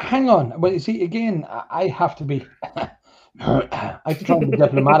 Hang on. Well, you see, again, I have to be I have to try and be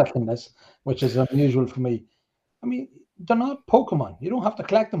diplomatic in this, which is unusual for me. I mean, they're not Pokemon. You don't have to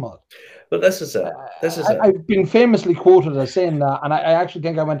collect them all. But this is it. I've been famously quoted as saying that, and I actually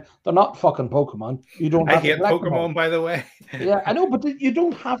think I went, they're not fucking Pokemon. You don't have to collect them all. I hate Pokemon, by the way. Yeah, I know, but you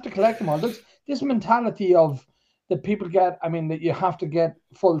don't have to collect them all. There's this mentality of that people get, I mean, that you have to get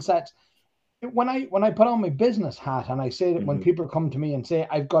full sets. When I put on my business hat and I say that when people come to me and say,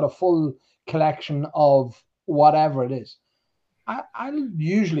 I've got a full collection of whatever it is, I'll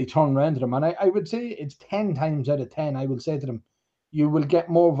usually turn around to them and I would say it's 10 times out of 10, I will say to them, you will get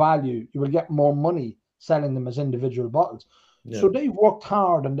more value, you will get more money selling them as individual bottles. Yeah. So they've worked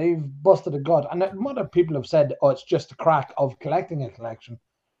hard and they've busted a gut. And other people have said, oh, it's just the crack of collecting a collection.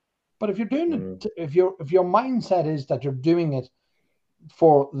 But if you're doing it, if your mindset is that you're doing it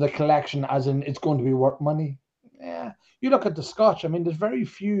for the collection, as in it's going to be worth money, yeah. You look at the Scotch, I mean, there's very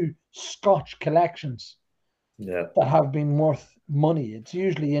few Scotch collections that have been worth money. It's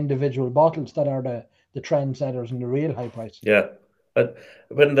usually individual bottles that are the trendsetters and the real high price. Yeah. But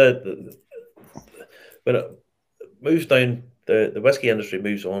when it moves down, the whiskey industry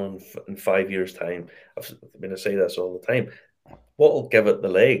moves on in 5 years' time. I say this all the time. What will give it the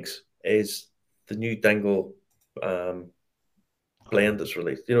legs is the new Dingle blend that's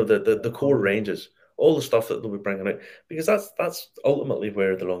released. The core ranges, all the stuff that they'll be bringing out, because that's ultimately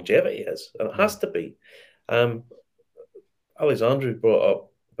where the longevity is, and it has to be. Alexandru brought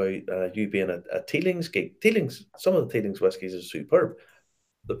up about you being a Teelings geek. Teelings, some of the Teelings whiskies are superb.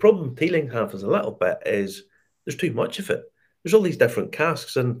 The problem Teeling have is a little bit is there's too much of it. There's all these different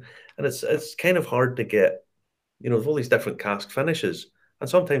casks, and it's kind of hard to get, with all these different cask finishes, and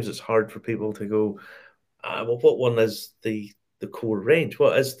sometimes it's hard for people to go, well, what one is the core range?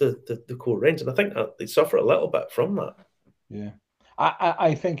 What is the core range? And I think they suffer a little bit from that. Yeah,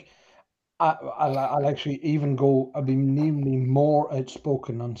 I think I'll actually even go. I'll be even more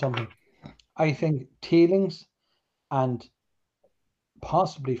outspoken on something. I think Teelings and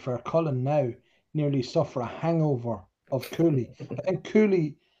possibly Faircullen now nearly suffer a hangover of Cooley. I think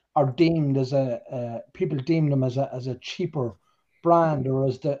Cooley are deemed as people deem them as a cheaper brand, or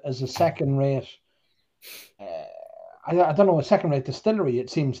as a second rate. I don't know, a second rate distillery it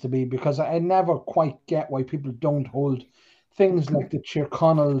seems to be, because I never quite get why people don't hold things like the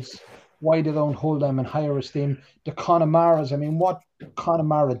Tyrconnells, why they don't hold them in higher esteem. The Connemara's, I mean, what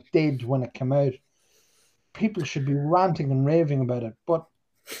Connemara did when it came out, people should be ranting and raving about it. But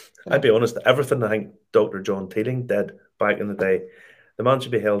I'd be honest, everything I think Dr. John Teeling did back in the day, the man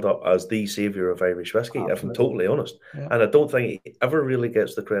should be held up as the saviour of Irish whiskey, if I'm totally honest. Yeah. And I don't think he ever really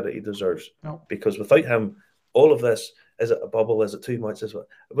gets the credit he deserves. No. Because without him, all of this, is it a bubble? Is it too much? It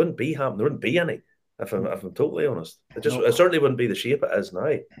wouldn't be happening. There wouldn't be any, if I'm totally honest. It certainly wouldn't be the shape it is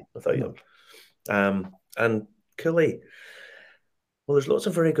now without him. And Cooley, well, there's lots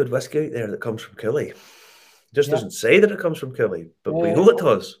of very good whiskey out there that comes from Cooley. It just doesn't say that it comes from Cooley, but we know it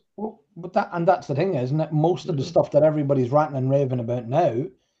does. Well, but that's the thing, isn't it? Most of the stuff that everybody's ranting and raving about now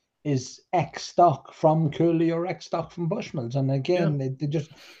is ex-stock from Cooley or ex-stock from Bushmills, and again,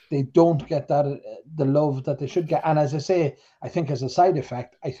 they don't get that the love that they should get. And as I say, I think as a side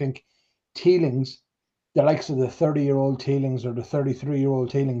effect, I think Teelings the likes of the 30-year-old Teelings or the 33-year-old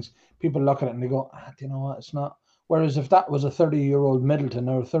Teelings, people look at it and they go, do you know what? It's not. Whereas if that was a 30-year-old Midleton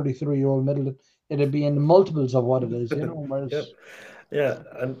or a 33-year-old Midleton, it'd be in the multiples of what it is, you know. Whereas, yeah,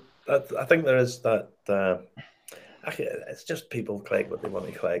 and I think there is that. It's just people collect what they want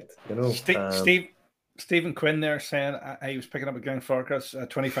to collect, you know. Stephen Quinn there saying I was picking up a Glenfarclas, a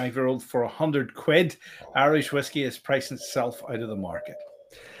 25-year-old for £100. Irish whiskey is pricing itself out of the market.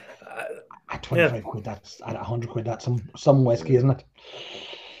 At 25 quid, that's at 100 quid. That's some whiskey, isn't it?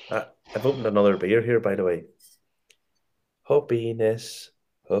 I've opened another beer here, by the way. Hoppiness.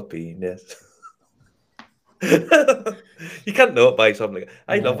 You can't not buy something.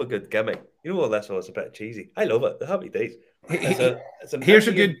 I love a good gimmick. You know, all this was a bit cheesy. I love it. The Happy Days. Here's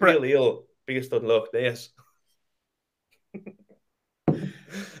a good pale ale based on Loch Ness.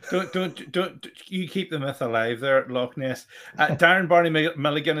 Don't you keep the myth alive there at Loch Ness. Darren Barney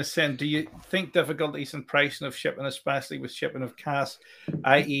Milligan is saying, do you think difficulties in pricing of shipping, especially with shipping of cask,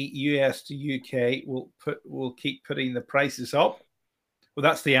 i.e. US to UK, will keep putting the prices up? Well,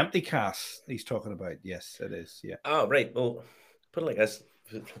 that's the empty cask he's talking about. Yes, it is. Yeah. Oh, right. Well, put it like this.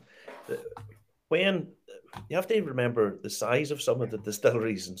 When you have to remember the size of some of the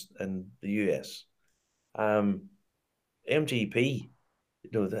distilleries in the US. MGP,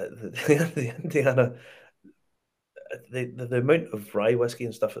 you know, the Indiana, the amount of rye whiskey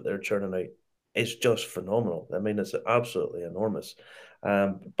and stuff that they're churning out is just phenomenal. I mean, it's absolutely enormous.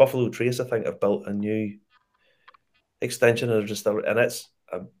 Buffalo Trace, I think, have built a new extension of the distillery, and it's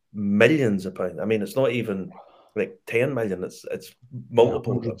millions of pounds. I mean, it's not even like 10 million. It's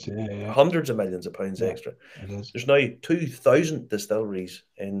multiple hundreds of millions of pounds extra. There's now 2,000 distilleries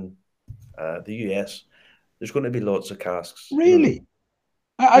in the US. There's going to be lots of casks. Really?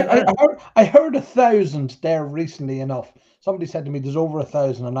 I heard 1,000 there recently enough. Somebody said to me, there's over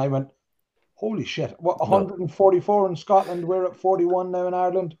 1,000, and I went, holy shit, what, 144 in Scotland? We're at 41 now in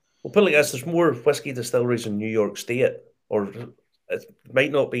Ireland. Well, put it like this, there's more whiskey distilleries in New York State, or it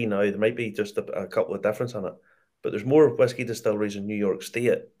might not be now, there might be just a couple of difference on it, but there's more whiskey distilleries in New York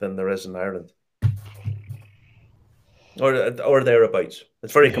State than there is in Ireland. Or thereabouts.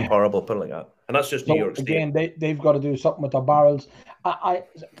 It's very comparable, put it like that. And that's just New York State. Again, they've got to do something with their barrels.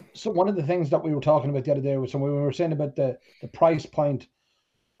 So one of the things that we were talking about the other day was when we were saying about the price point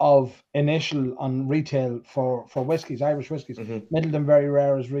of initial on retail for whiskies, Irish whiskies. Midleton Very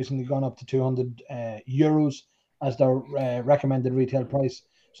Rare has recently gone up to 200 euros as their recommended retail price.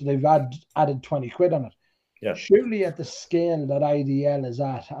 So they've added 20 quid on it. Yeah. Surely at the scale that IDL is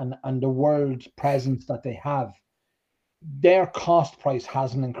at and the world presence that they have, their cost price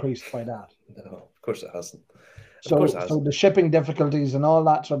hasn't increased by that. No, of course it hasn't. So the shipping difficulties and all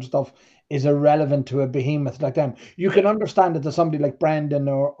that sort of stuff is irrelevant to a behemoth like them. You can understand it to somebody like Brendan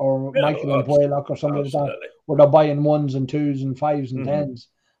or Michael and Waylock or somebody like that, where they're buying 1s and 2s and 5s and 10s.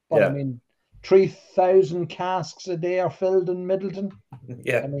 But I mean, 3,000 casks a day are filled in Midleton.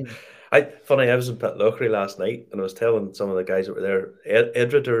 Yeah. I was in Pitlochry last night and I was telling some of the guys that were there,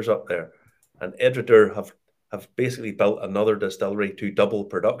 Edredur's up there, and Edredur have basically built another distillery to double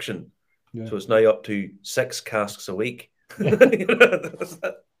production. Yeah. So it's now up to 6 casks a week. Yeah.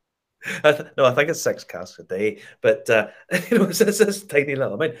 I think it's 6 casks a day, but it's this tiny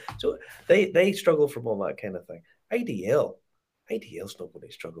little amount. So they struggle from all that kind of thing. IDL's not going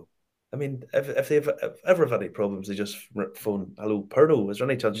to struggle. I mean, if they ever have any problems, they just phone, hello, Pernod, is there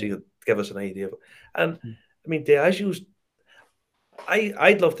any chance you could give us an idea? And I mean, Diageo's,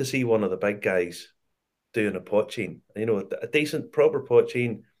 I'd love to see one of the big guys doing a poaching, a decent, proper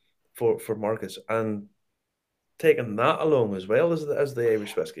poaching for Marcus, and taking that along as well as the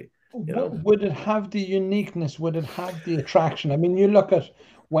Irish whiskey. Would it have the uniqueness? Would it have the attraction? I mean, you look at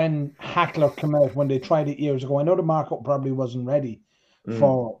when Hackler came out, when they tried it years ago. I know the market probably wasn't ready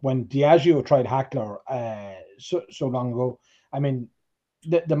for when Diageo tried Hackler so long ago. I mean,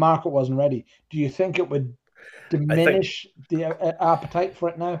 the market wasn't ready. Do you think it would diminish the appetite for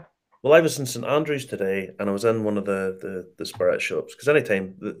it now? Well, I was in St Andrews today, and I was in one of the spirit shops, because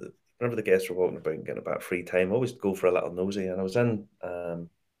anytime, whenever the guests were walking about and getting a bit of free time, I always go for a little nosy. And I was in, can't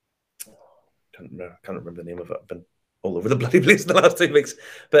remember the name of it. I've been all over the bloody place in the last 2 weeks.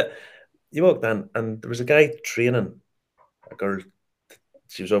 But you walked in, and there was a guy training a girl.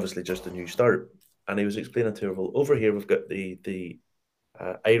 She was obviously just a new start, and he was explaining to her, well, over here we've got the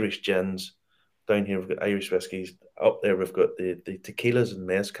Irish gins. Down here we've got Irish whiskies. Up there we've got the tequilas and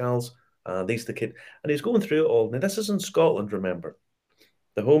mezcals. And he was going through it all. Now this is in Scotland, remember,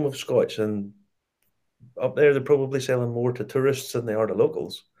 the home of Scotch, and up there they're probably selling more to tourists than they are to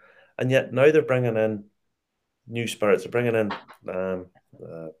locals. And yet now they're bringing in new spirits. They're bringing in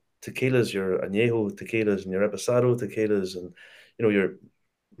tequilas, your añejo tequilas, and your reposado tequilas, and your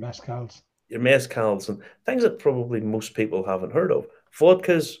mezcals, and things that probably most people haven't heard of.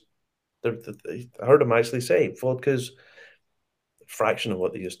 Vodkas, I heard them actually say vodkas a fraction of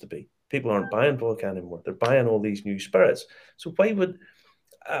what they used to be. People aren't buying vodka anymore. They're buying all these new spirits. So why would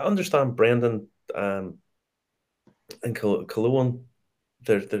I understand Brendan and Cologne?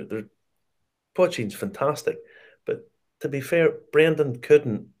 Their poaching's fantastic, but to be fair, Brendan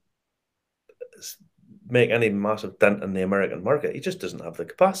couldn't make any massive dent in the American market. He just doesn't have the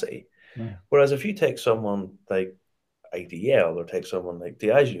capacity. Yeah. Whereas if you take someone like IDL or take someone like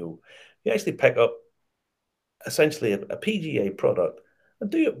Diageo, you actually pick up essentially a PGA product and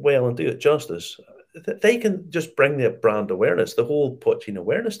do it well and do it justice. They can just bring the brand awareness, the whole poaching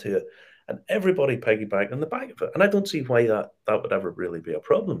awareness to it, and everybody piggyback on the back of it. And I don't see why that would ever really be a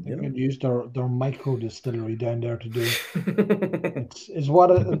problem. They could use their micro distillery down there to do it. It's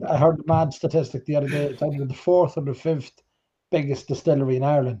what I heard the mad statistic the other day. It's either the 4th or the 5th biggest distillery in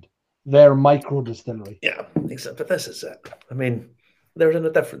Ireland. Their micro distillery. Yeah, exactly. But this is it. I mean, they're in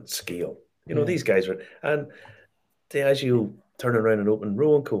a different scale. These guys are, and Diageo turn around and open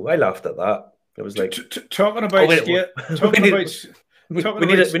Roe & Co. I laughed at that. It was like talking about we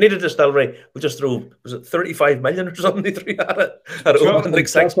need a distillery. We'll just throw, was it 35 million or something they threw at it? Open like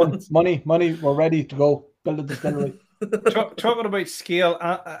 6 months. Money, we're ready to go build a distillery. Talking about scale,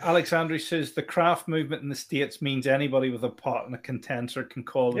 Alex Andrews says the craft movement in the States means anybody with a pot and a condenser can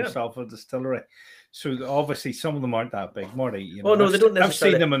call themselves a distillery. So obviously some of them aren't that big, Marty. No, they don't necessarily. I've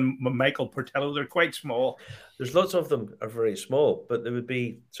seen them in Michael Portillo. They're quite small. There's lots of them are very small, but they would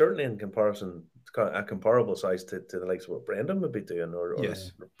be certainly in comparison a comparable size to the likes of what Brendan would be doing or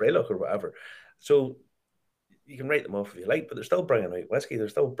Braylock or whatever. So you can write them off if you like, but they're still bringing out whiskey. They're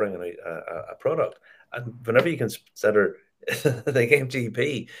still bringing out a product. And whenever you consider the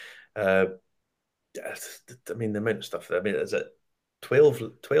MGP, I mean, the amount of stuff. I mean, is it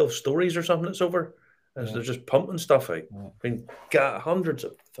 12 stories or something that's over? They're just pumping stuff out. I mean, got hundreds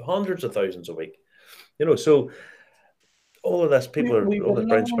of thousands a week. So all of this, people are all the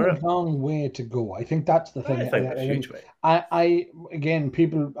brown spirit. A long way to go. I think that's the thing. I think it's a huge way. I again,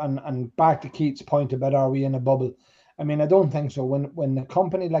 people and back to Keith's point about are we in a bubble? I mean, I don't think so. When a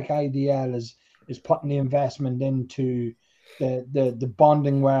company like IDL is putting the investment into the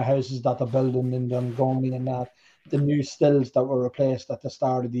bonding warehouses that they're building in Dungony and that the new stills that were replaced at the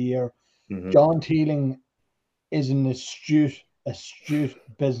start of the year, John Teeling is an astute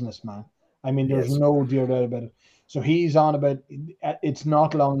businessman. I mean, there's no doubt about it. So he's on about it's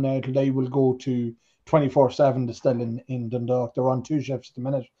not long now till they will go to 24/7 distilling in Dundalk. They're on 2 shifts at the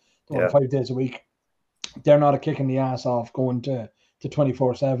minute. They're on 5 days a week. They're not a kicking the ass off going to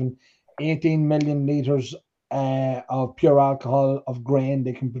 24/7. 18 million litres of pure alcohol of grain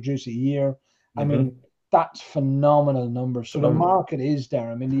they can produce a year. I mean, that's phenomenal numbers. So the market is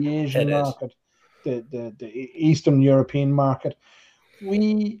there. I mean, the Asian market, the Eastern European market.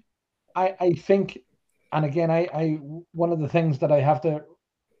 I think, and again, I one of the things that I have to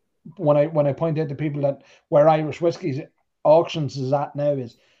when I point out to people that where Irish Whiskey's auctions is at now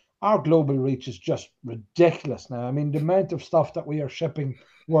is our global reach is just ridiculous now. I mean, the amount of stuff that we are shipping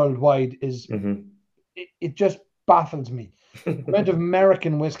worldwide is it just baffles me. The amount of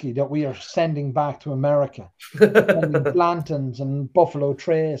American whiskey that we are sending back to America, sending Blanton's and Buffalo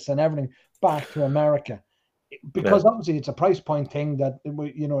Trace and everything back to America, because obviously it's a price point thing that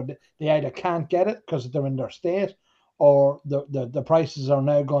they either can't get it because they're in their state, or the prices are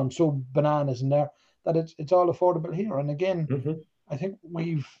now gone so bananas in there that it's all affordable here. And again, I think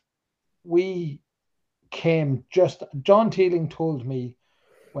we came just. John Teeling told me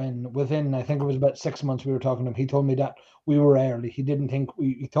when within, I think it was about 6 months we were talking to him, he told me that we were early. He didn't think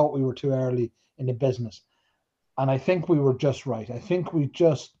he thought we were too early in the business. And I think we were just right. I think we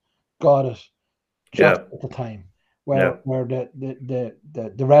just got it just at the time where the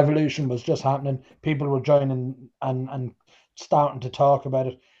revolution was just happening. People were joining and starting to talk about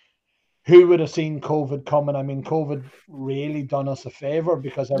it. Who would have seen COVID coming? I mean, COVID really done us a favor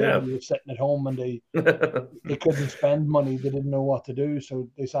because everybody was sitting at home and they couldn't spend money. They didn't know what to do, so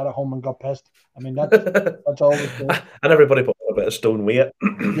they sat at home and got pissed. I mean, that's always good. And everybody put a bit of stone weight.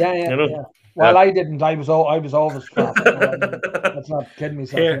 Yeah. Well, I didn't. I was always fat. That's not kidding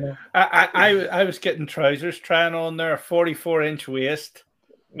myself. Yeah. I was getting trousers trying on there, 44-inch waist.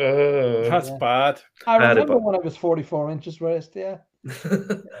 That's bad. I remember when I was 44 inches waist. Yeah.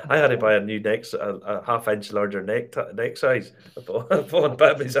 I had to buy a new neck, a half-inch larger neck size. I bought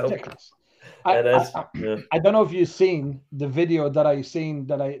by myself. I don't know if you've seen the video that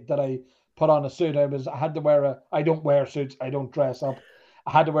I put on a suit. I had to wear I don't wear suits. I don't dress up.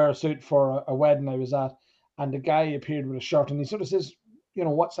 I had to wear a suit for a wedding I was at, and the guy appeared with a shirt, and he sort of says, you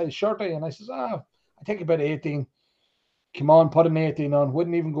know, what size shirt are you? And I says, I think about 18. Come on, put an 18 on.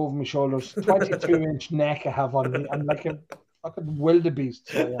 Wouldn't even go over my shoulders. 22-inch neck I have on me. I'm like a fucking wildebeest.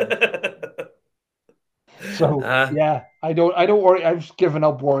 So yeah, I don't worry. I've just given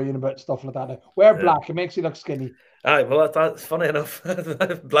up worrying about stuff like that now. Wear black. It makes you look skinny. Aye, well, that's funny enough.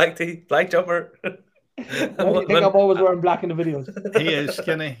 Black tee, black jumper. I think I'm always wearing black in the videos. He is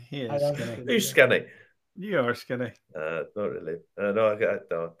skinny. He is skinny. Who's skinny? You are skinny. Not really.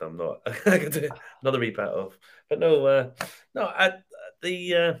 No, I'm not. I could do another wee bit of, but no.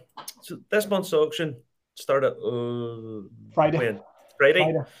 So this month's auction started Friday.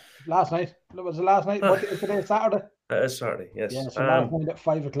 Last night. Was it last night? What day is today? Saturday. It is Saturday. Yes. Yeah. So last night at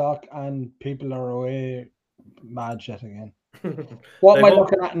 5 o'clock, and people are away mad shit again. What am I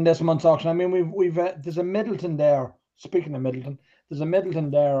looking at in this month's auction? I mean, we've there's a Middleton there. Speaking of Middleton, there's a Middleton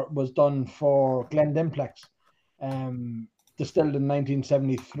there was done for Glendimplex, distilled in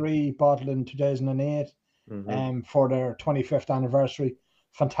 1973, bottled in 2008, for their 25th anniversary.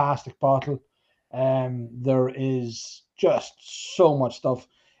 Fantastic bottle. There is just so much stuff.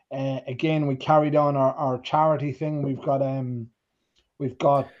 Again, we carried on our charity thing. We've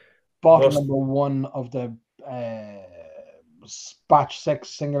got bottle number 1 of the batch 6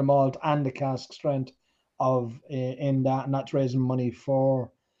 single malt and the cask strength of in that, and that's raising money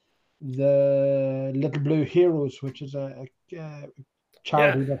for the Little Blue Heroes, which is a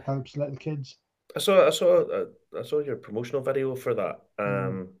charity that helps little kids. I saw your promotional video for that,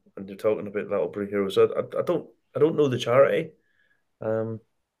 and you're talking about Little Blue Heroes. I don't know the charity.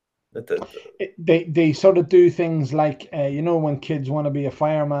 They sort of do things like you know, when kids want to be a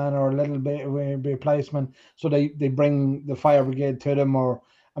fireman or a little bit be a policeman, so they bring the fire brigade to them. Or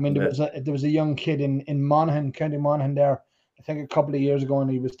I mean, there was a young kid in Monaghan, County Monaghan there, I think a couple of years ago,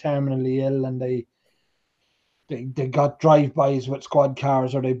 and he was terminally ill, and they got drive-bys with squad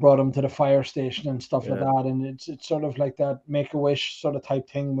cars, or they brought him to the fire station and stuff like that. And it's sort of like that Make-A-Wish sort of type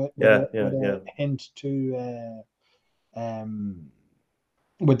thing with a hint to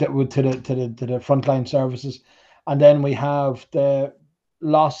to the frontline services. And then we have the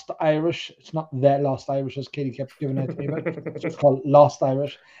Lost Irish. It's not the Lost Irish, as Katie kept giving it to me, but it's just called Lost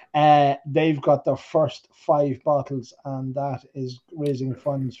Irish. They've got their first 5 bottles, and that is raising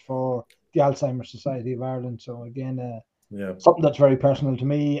funds for the Alzheimer's Society of Ireland. So again, something that's very personal to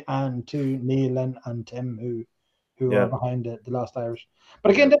me and to Neil and Tim, who are behind the Lost Irish.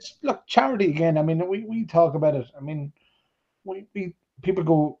 But again, that's charity again. I mean, we talk about it. I mean, we people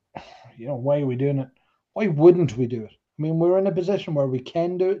go, you know, why are we doing it? Why wouldn't we do it? I mean, we're in a position where we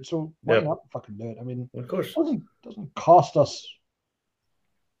can do it, so why not fucking do it? I mean, of course, it doesn't cost us.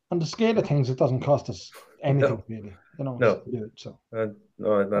 On the scale of things, it doesn't cost us anything really, you know, to do it. So and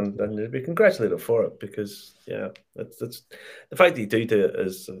we congratulate it for it, because it's the fact that you do it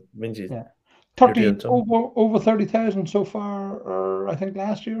is means you 30 over 30,000 so far, or I think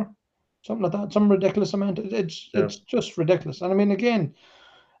last year, something like that, some ridiculous amount. It's just ridiculous. And I mean, again,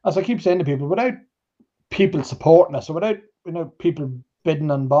 as I keep saying to people, without people supporting us, or without people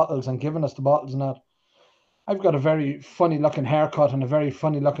bidding on bottles and giving us the bottles and that, I've got a very funny looking haircut and a very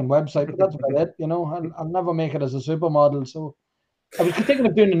funny looking website, but that's about it. You know, I'll never make it as a supermodel. So I was thinking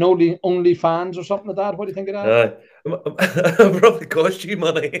of doing an OnlyFans or something like that. What do you think of that? It'll probably cost you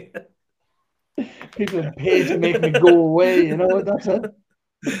money. People have paid to make me go away. You know, that's it.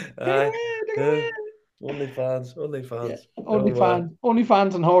 OnlyFans. Yeah.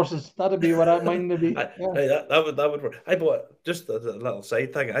 OnlyFans and horses. That'd be what I mind to be. That would work. I bought, just a little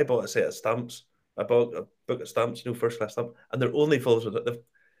side thing, I bought a set of stamps. I bought a book of stamps, first class stamp, and they're only full of the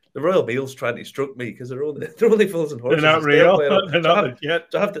Royal Mail's trying to stroke me because they're only full of horses. They're not real. They're not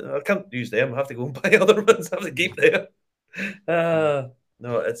yet. So I can't use them. I have to go and buy other ones. I have to keep them.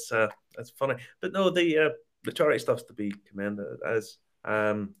 No, it's funny, but no, the charity stuff's to be commended as.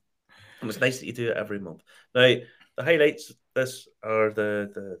 And it's nice that you do it every month. Now, the highlights of this are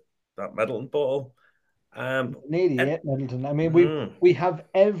that Middleton bottle. 88 Middleton. I mean, we have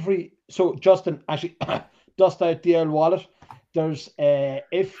every. So Justin, actually, dust out the old wallet. There's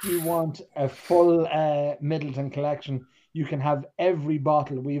if you want a full Middleton collection, you can have every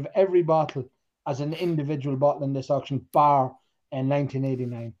bottle. We have every bottle as an individual bottle in this auction, bar in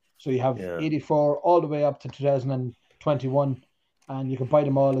 1989. So you have 84 all the way up to 2021. And you can buy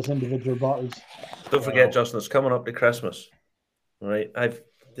them all as individual bottles. Don't forget, Justin, it's coming up to Christmas. All right. If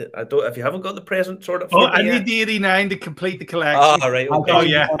you haven't got the present sort of. I need the 89 to complete the collection. Oh, right.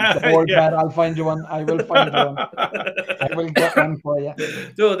 Okay. I'll find you one. I will find you one. I will get one for you.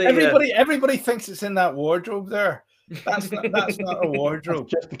 So everybody thinks it's in that wardrobe there. That's not a wardrobe.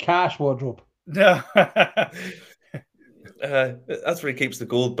 That's just the cash wardrobe. No. That's where he keeps the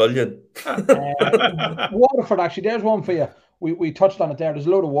gold bullion. Waterford, actually, there's one for you. We touched on it there. There's a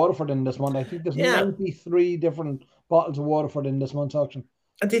load of Waterford in this month. I think there's 93 different bottles of Waterford in this month's auction.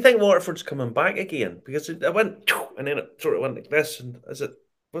 And do you think Waterford's coming back again? Because it went and then it sort of went like this. And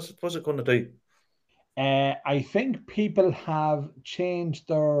what's it going to do? I think people have changed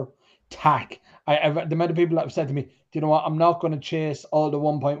their tack. The amount of people that have said to me, do you know what? I'm not going to chase all the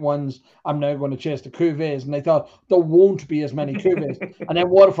 1.1s. I'm now going to chase the cuvées. And I thought there won't be as many cuvées. And then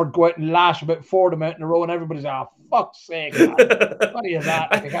Waterford go out and lash about 4 of them out in a row, and everybody's fuck's sake, man. What is that?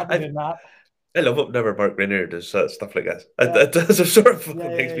 I can't be doing that. I love it whenever Mark Rainier does stuff like this. It does sort of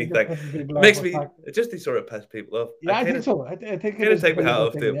makes me think. It just sort of piss people off. Yeah, I think so. I think it is take my hat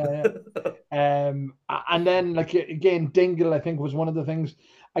off to him. And then, like, again, Dingle, I think, was one of the things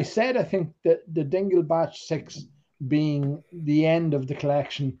I said. I think that the Dingle Batch 6 being the end of the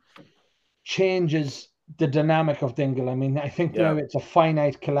collection changes the dynamic of Dingle. I mean, I think now it's a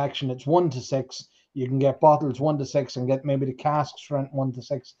finite collection. It's 1 to 6. You can get bottles 1 to 6 and get maybe the casks rent 1 to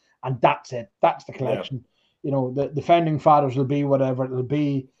 6. And that's it. That's the collection. You know, the founding fathers will be whatever it'll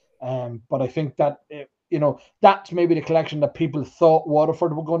be. But I think that, that's maybe the collection that people thought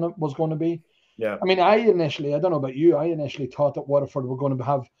Waterford was going to be. Yeah. I mean, I don't know about you, I initially thought that Waterford were going to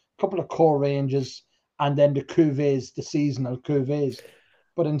have a couple of core ranges and then the cuvées, the seasonal cuvées.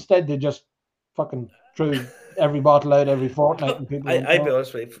 But instead, they just fucking threw every bottle out every fortnight. And people I'd be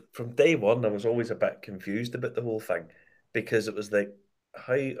honest with you, from day one, I was always a bit confused about the whole thing because it was like,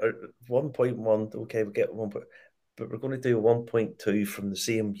 how 1.1, okay, we get 1. But we're going to do a 1.2 from the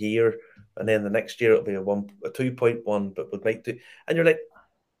same year, and then the next year it'll be a 2.1, but we might do. And you're like,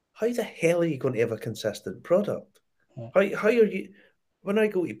 how the hell are you going to have a consistent product? Yeah. How are you? When I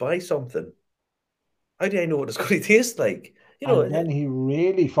go to buy something, how do I know what it's going to taste like? And then he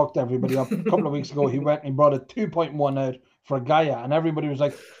really fucked everybody up. A couple of weeks ago, he went and he brought a 2.1 out for Gaia, and everybody was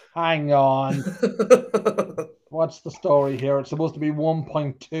like, hang on. What's the story here? It's supposed to be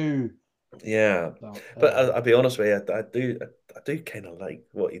 1.2. Yeah. So, but I'll be honest with you, I do kind of like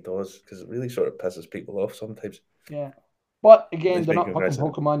what he does because it really sort of pisses people off sometimes. Yeah. But again, they're not fucking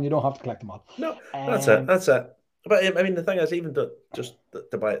Pokemon. You don't have to collect them all. No, that's it. But I mean, the thing is, even to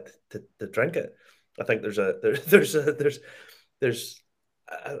buy it, to drink it, I think there's a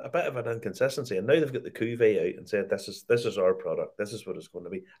bit of an inconsistency, and now they've got the cuvee out and said this is our product. This is what it's going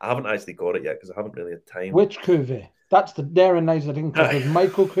to be. I haven't actually got it yet because I haven't really had time. Which cuvee? That's the therein lies the thing. There's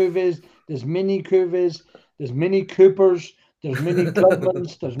micro cuvees, there's mini cuvees, there's mini Coopers, there's mini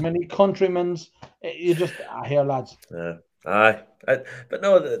Clubmans, there's mini Countrymans. You just here, lads. Yeah, but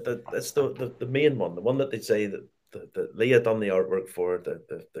no, it's the main one, the one that they say that Leah done the artwork for,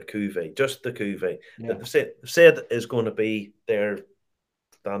 the cuvee, just the cuvee that they've said is going to be their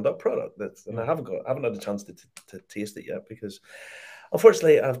stand-up product. And I haven't had a chance to taste it yet because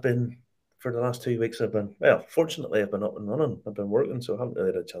unfortunately for the last 2 weeks fortunately I've been up and running. I've been working, so I haven't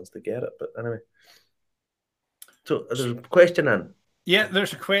really had a chance to get it. But anyway, so there's a question in. Yeah,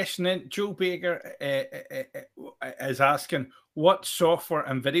 there's a question in. Joe Baker is asking, what software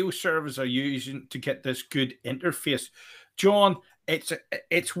and video service are you using to get this good interface? John,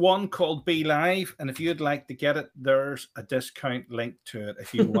 it's one called Be Live, and if you'd like to get it, there's a discount link to it.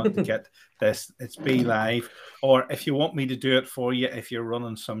 If you want to get this, it's Be Live. Or if you want me to do it for you, if you're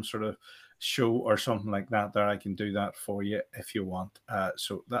running some sort of show or something like that, there I can do that for you if you want.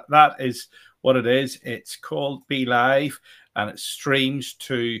 So that is what it is. It's called Be Live, and it streams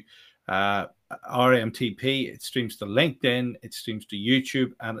to RMTP, it streams to LinkedIn, it streams to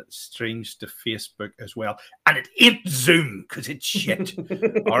YouTube, and it streams to Facebook as well. And it ain't Zoom because it's shit.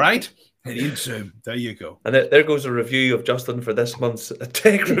 All right, it ain't Zoom. There you go. And there goes a review of Justin for this month's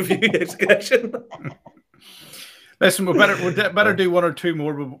tech review excursion. Listen, we better do one or two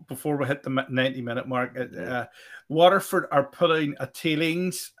more before we hit the 90-minute mark. Waterford are putting a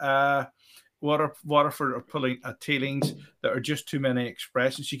tailings. Waterford are pulling a tailings that are just too many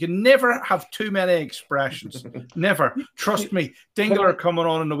expressions. You can never have too many expressions. Never. Trust me. Dingle are coming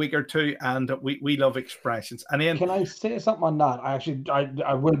on in a week or two, and we love expressions. And then, can I say something on that?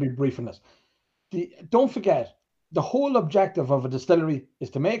 I will be brief on this. Don't forget, the whole objective of a distillery is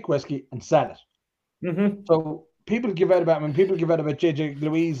to make whiskey and sell it. Mm-hmm. So people give out about JJ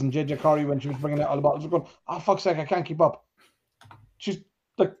Louise and JJ Corey when she was bringing out all the bottles. They're going, oh, fuck's sake, I can't keep up. She's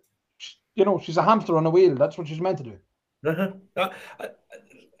like, she's a hamster on a wheel. That's what she's meant to do.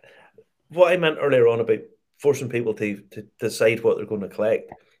 What I meant earlier on about forcing people to decide what they're going to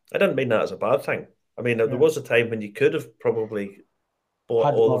collect, I didn't mean that as a bad thing. I mean, there was a time when you could have probably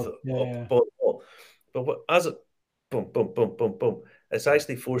bought all of it. Bought all. But boom, boom, boom, boom, boom. It's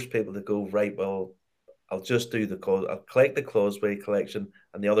actually forced people to go, right, well, I'll just do I'll collect the Causeway collection,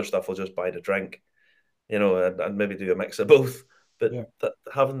 and the other stuff I'll just buy to drink, and maybe do a mix of both. But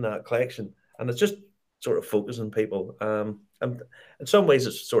having that collection, and it's just sort of focusing people. And in some ways,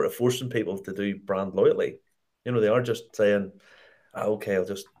 it's sort of forcing people to do brand loyalty. They are just saying, okay, I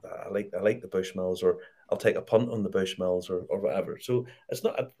like the Bushmills, or I'll take a punt on the Bushmills, or whatever. So it's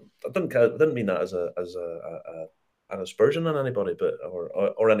not. I didn't mean that as an aspersion on anybody, but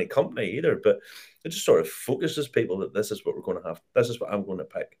or any company either. But it just sort of focuses people that this is what we're going to have. This is what I'm going to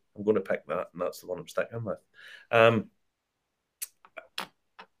pick. I'm going to pick that, and that's the one I'm sticking with. I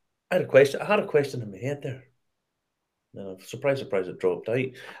had a question in my head there. No, surprise, it dropped out.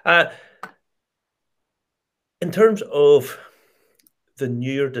 In terms of the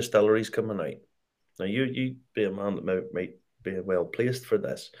newer distilleries coming out, now you be a man that might be well placed for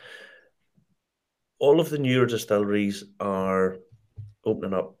this. All of the newer distilleries are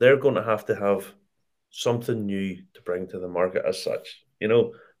opening up. They're going to have something new to bring to the market as such.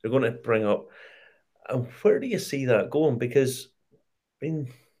 They're going to bring up. And where do you see that going? Because, I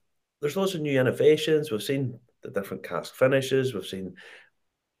mean, there's lots of new innovations. We've seen the different cask finishes. We've seen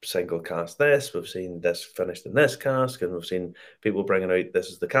single cask this. We've seen this finished in this cask. And we've seen people bringing out, this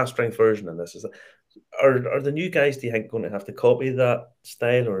is the cask strength version, and this is Are the new guys, do you think, going to have to copy that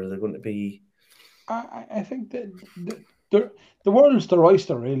style, or are they going to be... I think that the world's their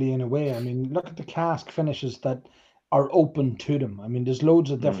oyster, really, in a way. I mean, look at the cask finishes that are open to them. I mean, there's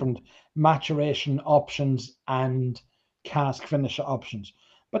loads of different maturation options and cask finish options.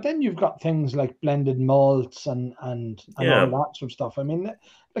 But then you've got things like blended malts and all that sort of stuff. I mean,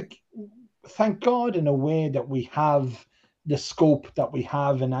 like, thank God, in a way, that we have the scope that we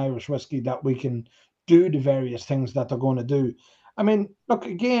have in Irish whiskey, that we can do the various things that they're going to do. I mean, look,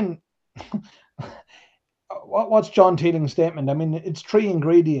 again, what's John Teeling's statement? I mean, it's 3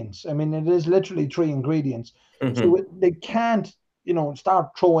 ingredients. I mean, it is literally 3 ingredients. So they can't,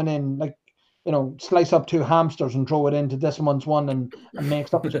 start throwing in, like, slice up 2 hamsters and throw it into this month's one and make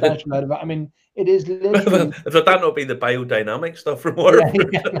something special out of it. I mean, it is literally... If that not be the biodynamic stuff from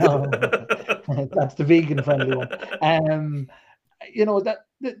Waterford. No, that's the vegan-friendly one.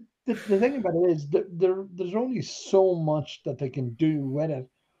 The thing about it is that there's only so much that they can do with it.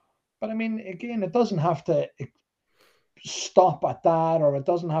 But I mean, again, it doesn't have to stop at that, or it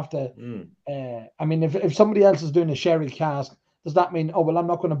doesn't have to. I mean, if somebody else is doing a sherry cask, does that mean, oh, well, I'm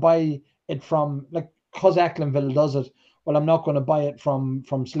not going to buy it from, like, because Ecklinville does it? Well, I'm not going to buy it from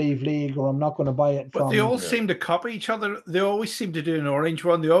Sleeve League, or I'm not going to buy it from... But they all seem to copy each other. They always seem to do an orange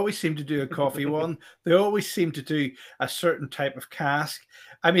one. They always seem to do a coffee one. They always seem to do a certain type of cask.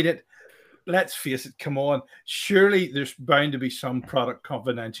 I mean, let's face it, come on. Surely there's bound to be some product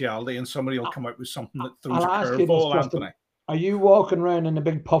confidentiality, and somebody will come out with something that throws a curveball, Anthony. Are you walking around in a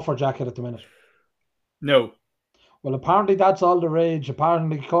big puffer jacket at the minute? No. Well, apparently that's all the rage.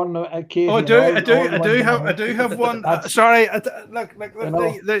 Apparently, according to Katie, I do have one. Sorry, look,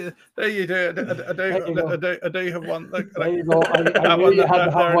 there you do. I do have one. Look, there you go. I knew you had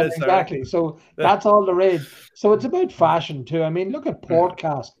to have one, exactly. So that's all the rage. So it's about fashion too. I mean, look at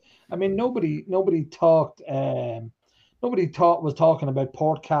Portcast. I mean, nobody was talking about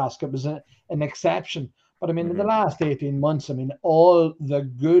Portcast. It was an exception. But I mean, in the last 18 months, I mean, all the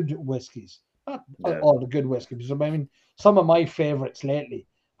good whiskies. Not all the good whiskies. I mean, some of my favorites lately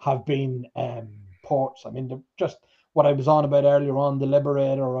have been ports. I mean, just what I was on about earlier on, the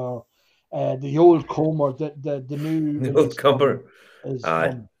Liberator, or the Old Comer, the new... The Old Comer.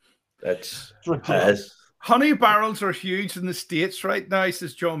 It's ridiculous. Honey barrels are huge in the States right now,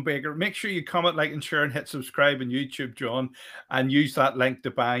 says John Baker. Make sure you comment, like, and share, and hit subscribe on YouTube, John, and use that link to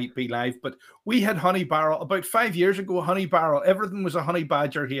be live. But we had Honey Barrel about 5 years ago. Honey Barrel, everything was a Honey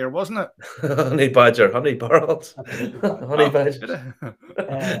Badger here, wasn't it? Honey Badger, Honey Barrels, Honey Badger.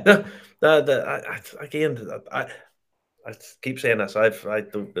 I keep saying this. I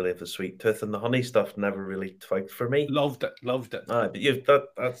don't really have a sweet tooth, and the honey stuff never really worked for me. Loved it. But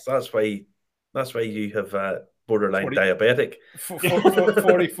that's why. That's why you have borderline diabetic.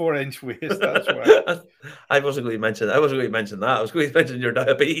 44-inch waist. That's why. I wasn't going to mention that. I was going to mention your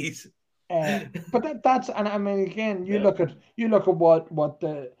diabetes. But that's, and I mean, again, you look at what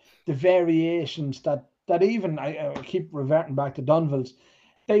the variations that even I keep reverting back to Dunville's.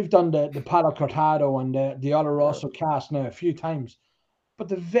 They've done the Palo Cortado and the Oloroso cast now a few times, but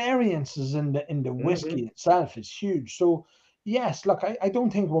the variances in the whiskey itself is huge. So. Yes, look, I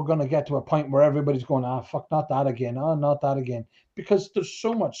don't think we're going to get to a point where everybody's going, fuck, not that again, not that again, because there's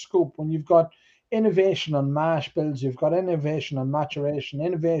so much scope when you've got innovation on mash bills, you've got innovation on maturation,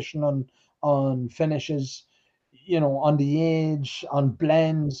 innovation on finishes. on the age, on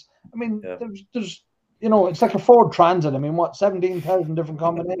blends. I mean, there's it's like a Ford Transit. I mean, what, 17,000 different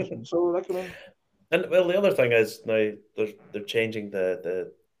combinations. So, like, I mean, and well, the other thing is now they're changing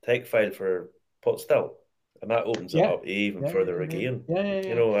the tech file for pot still, and that opens it up even further again.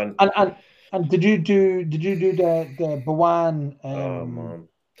 And did you do the Bawan? Oh man,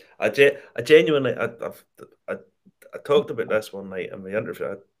 I genuinely I talked about this one night in the interview.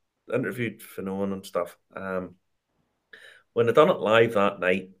 I interviewed Finoan and stuff. When I done it live that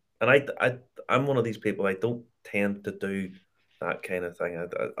night, and I'm one of these people, I don't tend to do that kind of thing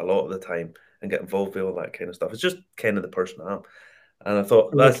a lot of the time and get involved with all that kind of stuff. It's just kind of the person I am. And I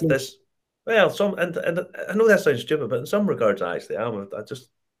thought this. Well, and I know that sounds stupid, but in some regards, I actually am.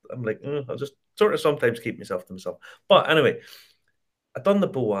 I'm like, I'll just sort of sometimes keep myself to myself. But anyway, I done the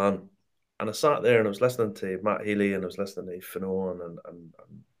Bawan, and I sat there and I was listening to Matt Healy and I was listening to Finoan and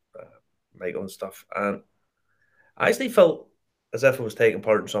Michael and stuff, and I actually felt as if I was taking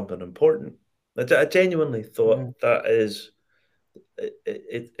part in something important. I genuinely thought that is,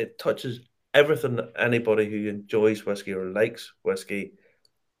 it touches everything that anybody who enjoys whiskey or likes whiskey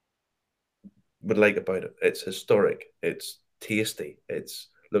would like about it. It's historic, it's tasty, it's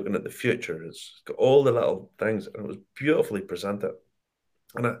looking at the future, it's got all the little things, and it was beautifully presented.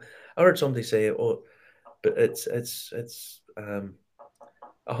 And I heard somebody say, "Oh, but it's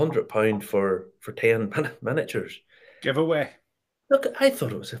 £100 for 10 miniatures giveaway." Look, I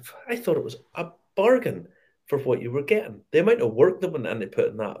thought it was a bargain for what you were getting. The amount of work that went into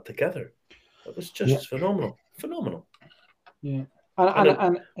putting that together, it was just phenomenal. Yeah.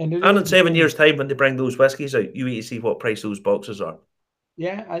 And in 7 years' time, when they bring those whiskies out, you need to see what price those boxes are.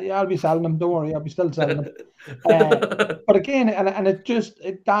 Yeah, I'll be selling them. Don't worry, I'll be still selling them. But again, and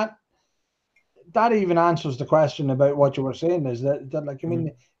that even answers the question about what you were saying, is that like, I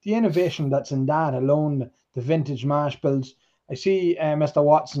mean, the innovation that's in that alone, the vintage mash bills. I see Mr.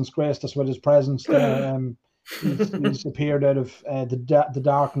 Watson's graced us with his presence there. He's appeared out of the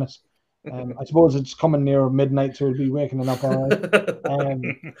darkness. I suppose it's coming near midnight, so he'll be waking up all right.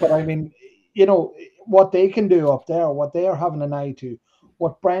 But I mean, what they can do up there, what they are having an eye to,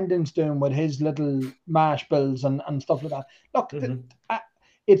 what Brendan's doing with his little mash bills and stuff like that. Look,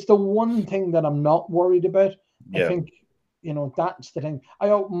 it's the one thing that I'm not worried about. I think, that's the thing.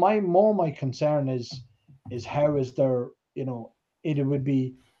 My concern is how is there, it would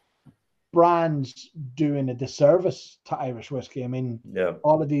be brands doing a disservice to Irish whiskey. I mean,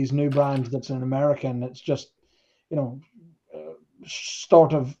 all of these new brands that's in America, and it's just,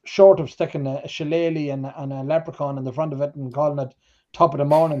 short of sticking a shillelagh and a leprechaun in the front of it and calling it top of the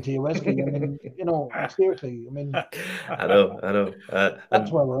morning to your whiskey. I mean, seriously. I mean, I know.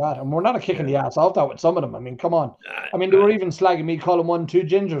 That's where we're at, and we're not kicking the ass off that with some of them. I mean, come on. I mean, they were even slagging me, calling 1 2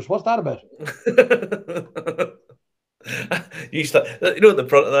 gingers. What's that about? You stand, at the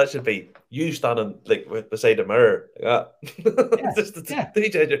front of that should be you standing like beside a mirror. Just two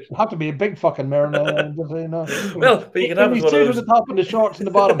gingers. It'll have to be a big fucking mirror. Well, but you can have one of those. The top and the shorts in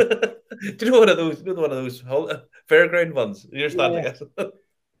the bottom. Do you know one of those fairground ones? You're standing.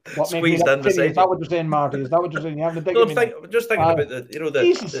 What squeezed in beside. Is that what you're saying, Marty? Is that what you're saying? You having to I'm just thinking about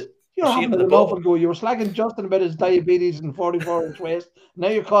the you're having a love and go. You were slagging Justin about his diabetes and 44-inch waist. Now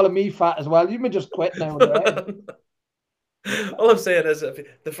you're calling me fat as well. You may just quit now. All I'm saying is,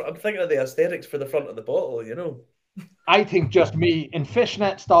 I'm thinking of the aesthetics for the front of the bottle. I think just me in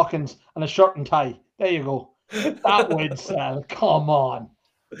fishnet stockings and a shirt and tie. There you go. That would sell. Come on.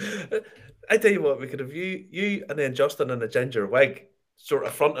 I tell you what, we could have you and then Justin in a ginger wig, sort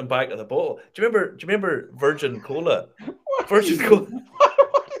of front and back of the bottle. Do you remember Virgin Cola? Virgin Cola.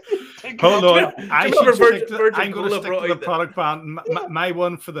 Hold on, I'm going to stick to the product brand. My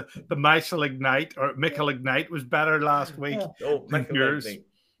one for the Michael Ignite or Michael Ignite was better last week. Oh, yours.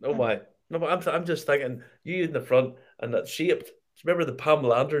 Oh my! No, but I'm just thinking you in the front and that shaped. Do you remember the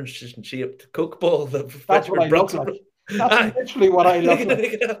Pamela Anderson shaped Coke bottle? That's what I look like. That's literally what I look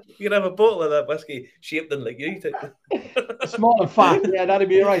like. You can have a bottle of that whiskey shaped in like you. Small and fat. Yeah, that'd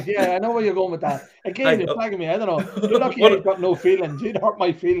be right. Yeah, I know where you're going with that. Again, you're flagging me. I don't know. You're lucky you've got no feelings. You'd hurt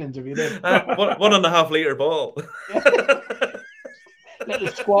my feelings if you did. 1.5 litre bottle. Little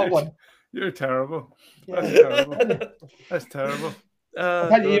squat one. You're terrible. That's terrible.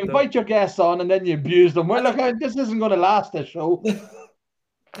 You invite your guests on and then you abuse them. Well, look, this isn't going to last, this show.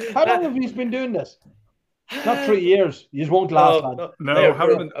 How long have you been doing this? Not 3 years. You just won't last. No,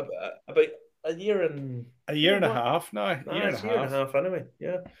 haven't been about a year and a half now. A year and a half anyway.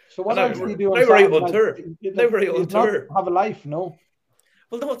 Yeah. So what else do you do on Saturday? Now we're on tour. Have a life, no?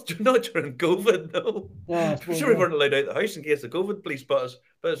 Well, not during COVID, no. I'm sure we weren't allowed out the house in case the COVID police put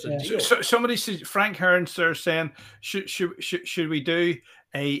us in jail. So somebody says, Frank Hearns are saying, should we do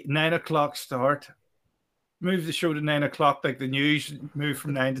a 9 o'clock start? Move the show to 9 o'clock, like the news, move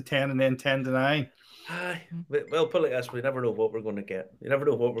from 9 to 10 and then 10 to 9. Well, put it like this, we never know what we're going to get. You never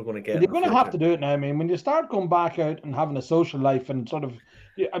know what we're going to get. You're going to have to do it now. I mean, when you start going back out and having a social life and sort of,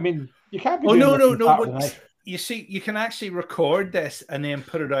 I mean, you can't be doing no. You see, you can actually record this and then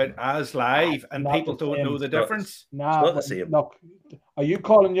put it out as live, and people don't know the difference. It's not the same. Look, are you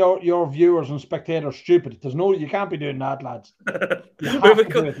calling your viewers and spectators stupid? You can't be doing that, lads. We've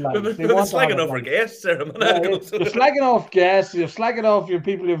been slagging off our guests, Sarah. You're slagging off guests. You're slagging off your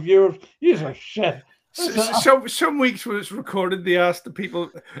people, your viewers. These are shit. So some weeks when it's recorded, they ask the people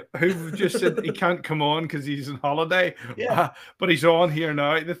who've just said he can't come on because he's on holiday, but he's on here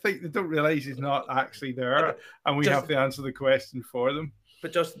now. They don't realize he's not actually there, and we have to answer the question for them.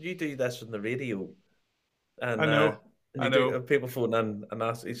 But Justin, you do this on the radio, and I know. I know people phone in and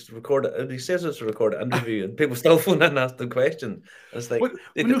ask. He says it's a recorded interview, and people still phone in and ask the question. It's like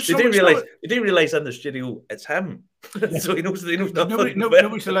they do realize in the studio it's him, so he knows nothing.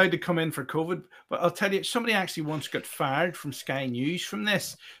 Nobody's allowed to come in for COVID. But I'll tell you, somebody actually once got fired from Sky News from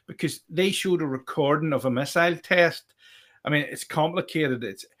this because they showed a recording of a missile test. I mean, it's complicated.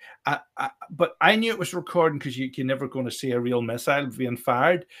 But I knew it was recording because you're never going to see a real missile being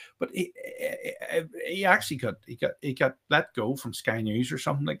fired. But he actually got let go from Sky News or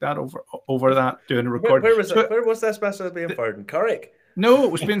something like that over that doing a recording. Where was this missile being fired in Carrick? No,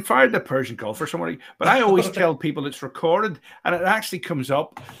 it was being fired at the Persian Gulf or somewhere. But I always tell people it's recorded, and it actually comes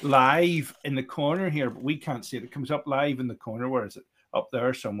up live in the corner here. But we can't see it. It comes up live in the corner. Where is it? Up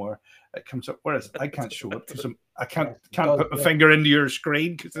there somewhere. It comes up. Where is it? I can't show it because I can't put my finger into your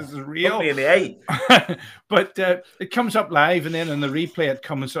screen because this is real. In the eye. But it comes up live, and then in the replay it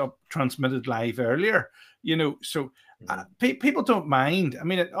comes up transmitted live earlier. You know, so people don't mind. I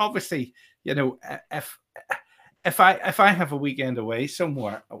mean, obviously, you know, if I have a weekend away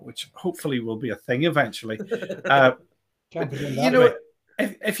somewhere, which hopefully will be a thing eventually, you know.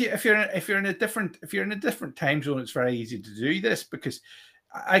 If you're in a different time zone, it's very easy to do this because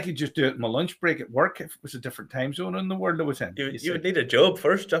I could just do it in my lunch break at work if it was a different time zone in the world I was in. You would need a job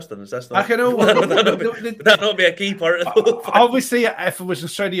first, Justin. Is that not? I can know. That not be a key part of the Obviously, if it was in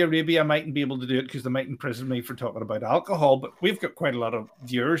Saudi Arabia, I mightn't be able to do it because they might imprison me for talking about alcohol. But we've got quite a lot of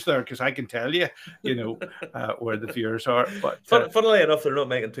viewers there because I can tell you, you know, where the viewers are. But funnily enough, they're not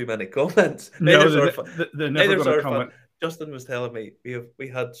making too many comments. No, they're never going to comment. Justin was telling me we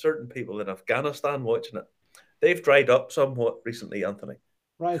had certain people in Afghanistan watching it. They've dried up somewhat recently, Anthony.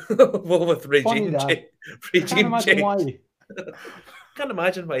 Right. Well, with regime change. Why. Can't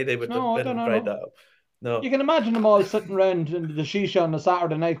imagine why they would have dried that up. No. You can imagine them all sitting around in the shisha on a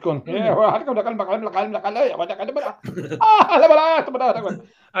Saturday night going,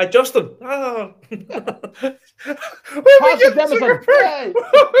 Hi, Justin. We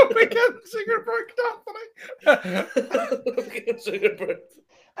get Zuckerberg,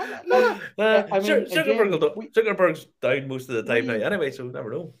 Zuckerberg's down most of the time now anyway, so we never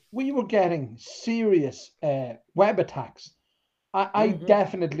know. We were getting serious web attacks. I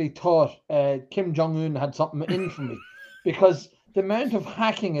definitely thought Kim Jong-un had something in for me because the amount of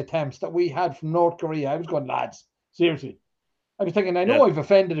hacking attempts that we had from North Korea, I was going, lads, seriously. I was thinking, I know I've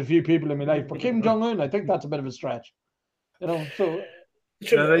offended a few people in my life, but Kim Jong-un, I think that's a bit of a stretch. You know, so...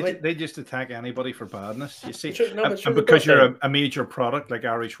 No, they just attack anybody for badness, you see. And because you're a major product like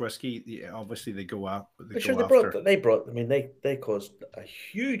Irish whiskey, obviously they go up. They caused a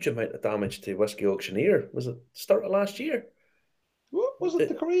huge amount of damage to Whiskey Auctioneer. Was it start of last year? Was it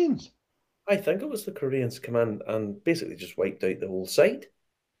the Koreans? I think it was the Koreans come in and basically just wiped out the whole site.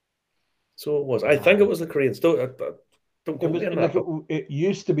 So it was. I think it was the Koreans. It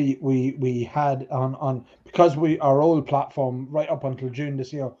used to be we had on because our old platform right up until June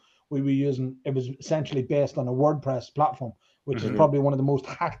this year we were using, it was essentially based on a WordPress platform, which is probably one of the most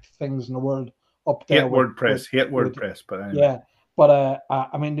hacked things in the world up there. Hate WordPress, but anyway. Yeah. But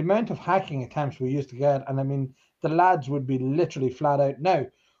I mean, the amount of hacking attempts we used to get, and I mean, the lads would be literally flat out. Now,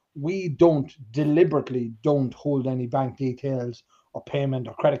 we deliberately don't hold any bank details or payment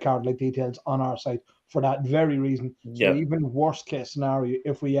or credit card like details on our site for that very reason. So even worst case scenario,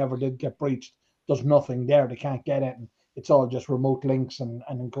 if we ever did get breached, there's nothing there. They can't get it. And it's all just remote links and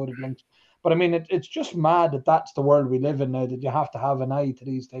encoded links. But I mean, it's just mad that that's the world we live in now, that you have to have an eye to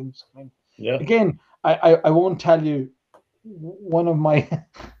these things. I mean, again, I won't tell you one of my...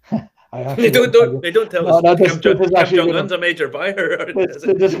 They don't tell us Kim Jong-un's a major buyer.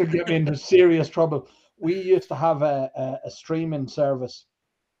 This could get me into serious trouble. We used to have a streaming service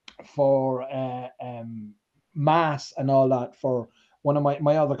for mass and all that for one of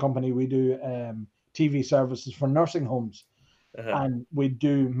my other company. We do TV services for nursing homes, and we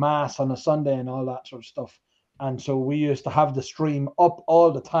do mass on a Sunday and all that sort of stuff. And so we used to have the stream up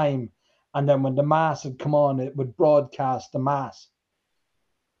all the time, and then when the mass had come on, it would broadcast the mass.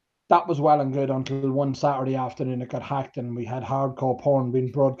 That was well and good until one Saturday afternoon it got hacked, and we had hardcore porn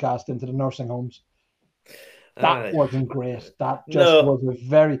being broadcast into the nursing homes. That wasn't great. That just was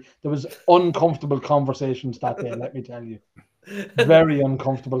there was uncomfortable conversations that day, let me tell you. Very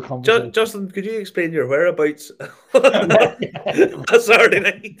uncomfortable conversations. Justin, could you explain your whereabouts on Saturday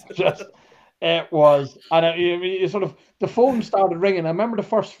night? It was, and you sort of, the phone started ringing. I remember the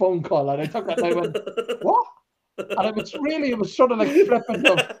first phone call, and I took that and I went, what? And it was sort of like flippant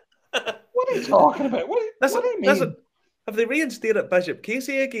of, what are you talking about? What do you mean? Listen, have they reinstated Bishop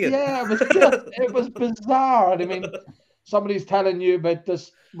Casey again? Yeah, it was bizarre. And I mean, somebody's telling you about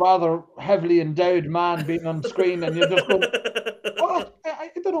this rather heavily endowed man being on screen, and you're just going, what? I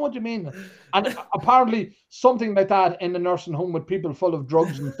don't know what you mean. And apparently something like that in the nursing home with people full of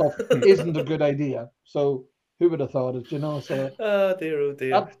drugs and stuff isn't a good idea. So who would have thought it, you know? So oh dear.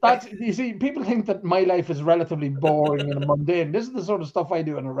 That's you see, people think that my life is relatively boring and mundane. This is the sort of stuff I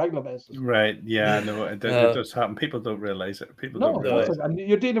do on a regular basis. Right. Yeah, no, it does happen. People don't realize it. Don't realize it. And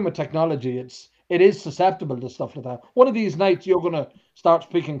you're dealing with technology. It is susceptible to stuff like that. One of these nights you're gonna start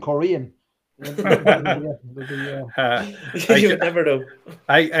speaking Korean. You never know.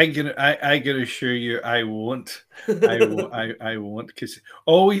 I can assure you I won't. I won't, because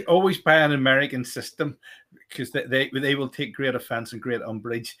always buy an American system, because they will take great offense and great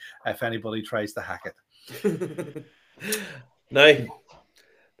umbrage if anybody tries to hack it. Now,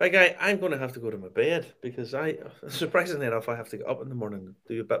 big guy, I'm going to have to go to my bed, because surprisingly enough, I have to get up in the morning and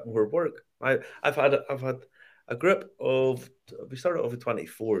do a bit more work. I've had a group of, we started off with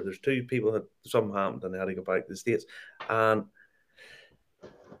 24. There's 2 people that something happened and they had to go back to the States, and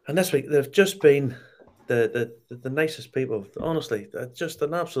this week they've just been the nicest people. Honestly, just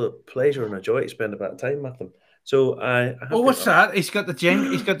an absolute pleasure and a joy to spend a bit of time with them. So what's that? He's got the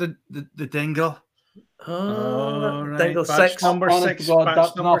dingle. Right. Dingle 6, number 6. God,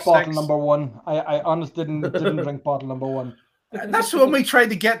 that's not bottle number 1. I honestly didn't drink bottle number 1. That's the one we tried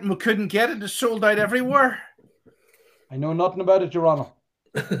to get and we couldn't get it. It's sold out everywhere. I know nothing about it, Your Honor.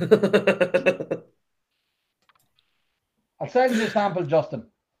 I'll send you a sample, Justin.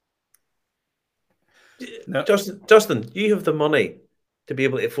 No. Justin, you have the money to be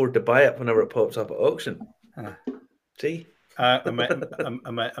able to afford to buy it whenever it pops up at auction. See? I might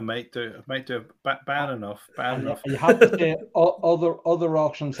do bad enough. You have to say other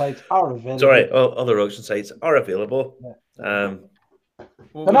auction sites are available. Sorry, other auction sites are available. Yeah.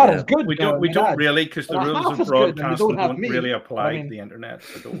 They're not as good. We don't really, because the rules of broadcasting don't really apply to the internet,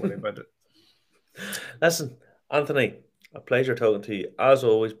 so don't worry about it. Listen, Anthony, a pleasure talking to you as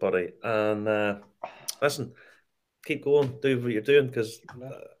always, buddy. And listen, keep going, do what you're doing, because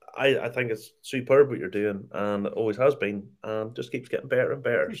I think it's superb what you're doing, and it always has been, and just keeps getting better and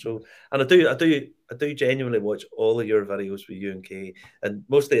better. So, and I do genuinely watch all of your videos with you and Kay, and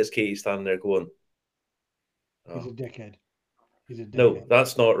mostly it's Kay standing there going, "He's a dickhead. He's a dickhead." No,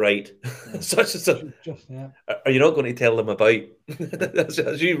 that's not right. Such as a. Just, yeah. Are you not going to tell them about?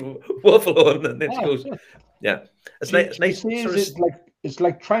 as you waffle on, and then she goes, "Yeah, it's nice." It's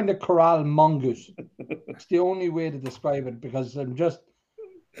like trying to corral mongoose. It's the only way to describe it, because I'm just,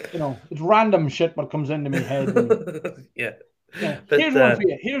 it's random shit what comes into my head. And, yeah. But, here's one for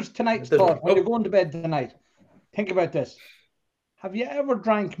you. Here's tonight's thought. When you're going to bed tonight, think about this. Have you ever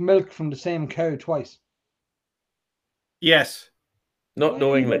drank milk from the same cow twice? Yes. Not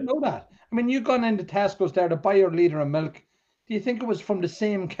knowingly. You don't know that. I mean, you've gone into Tesco's there to buy your litre of milk. Do you think it was from the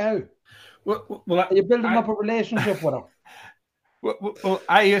same cow? Well, are you building up a relationship with her? Well,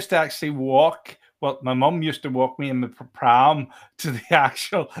 I used to actually walk. Well, my mum used to walk me in the pram to the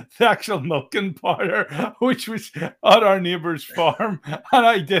actual milking parlour, which was on our neighbour's farm. And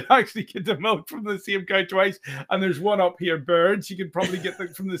I did actually get the milk from the same cow twice. And there's one up here, Birds. You could probably get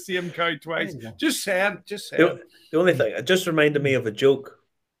from the same cow twice. Just saying. The only thing, it just reminded me of a joke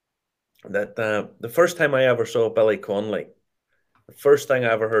that the first time I ever saw Billy Connolly, the first thing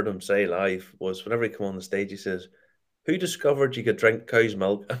I ever heard him say live was whenever he came on the stage, he says, "Who discovered you could drink cow's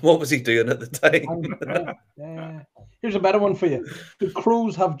milk, and what was he doing at the time?" Yeah. Here's a better one for you. Do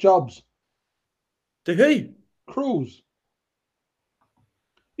crews have jobs? Do who? Crews.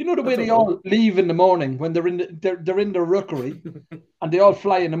 You know the way they all leave in the morning when they're in the rookery, and they all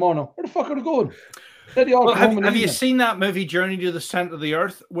fly in the morning. Where the fuck are they going? Well, have you seen that movie Journey to the Center of the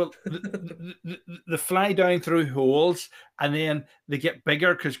Earth? Well, they fly down through holes, and then they get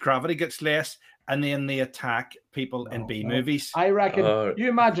bigger because gravity gets less, and then they attack people in B movies. I reckon. You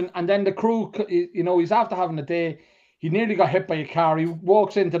imagine, and then the crew, you know, he's after having a day. He nearly got hit by a car. He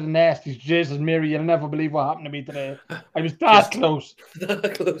walks into the nest. He's, Jesus, Mary, you'll never believe what happened to me today. I was that close.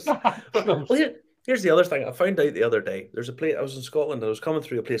 That close. Well, here's the other thing. I found out the other day. There's a place. I was in Scotland. I was coming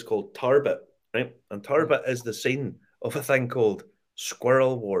through a place called Tarbet, right? And Tarbet is the scene of a thing called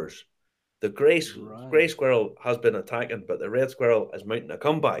Squirrel Wars. The grey squirrel has been attacking, but the red squirrel is mounting a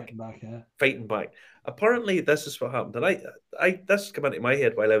comeback, fighting back. Apparently, this is what happened. And this came into my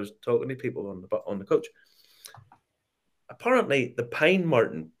head while I was talking to people on the coach. Apparently, the pine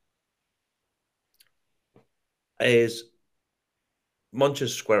marten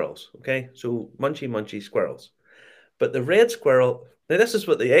munches squirrels. Okay, so munchy squirrels. But the red squirrel. Now, this is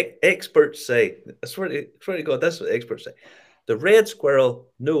what the experts say. I swear to God, this is what the experts say. The red squirrel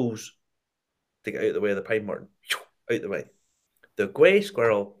knows to get out of the way of the pine marten. Out the way. The grey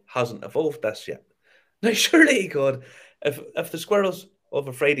squirrel hasn't evolved this yet. Now, surely, God, if the squirrels of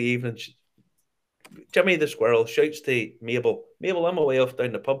a Friday evening, Jimmy the squirrel shouts to Mabel, I'm away off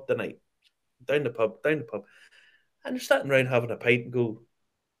down the pub tonight. Down the pub. And they're sitting around having a pint and go,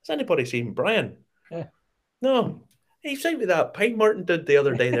 has anybody seen Brian? Yeah. No. He sent me that pine marten did the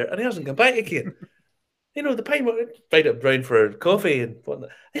other day there, and he hasn't come back again. You know, the pine marten invite him round for coffee and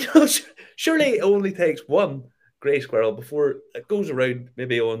whatnot. You know, surely it only takes one grey squirrel before it goes around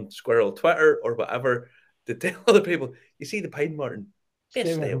maybe on squirrel Twitter or whatever to tell other people, you see the pine marten,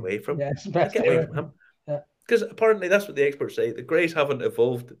 stay away from him. Get away from him. Because apparently that's what the experts say. The greys haven't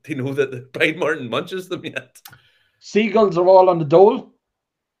evolved to know that the pine marten munches them yet. Seagulls are all on the dole.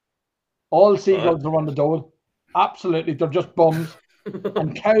 All seagulls are on the dole. Absolutely. They're just bums.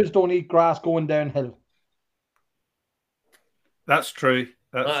 And cows don't eat grass going downhill. That's true.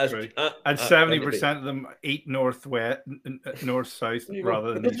 That's true. And 70% of them eat north-south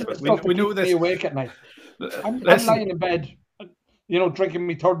rather than east-west. We know this. Awake at night. I'm lying in bed, you know, drinking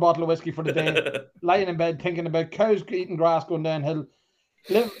my third bottle of whiskey for the day, lying in bed thinking about cows eating grass going downhill,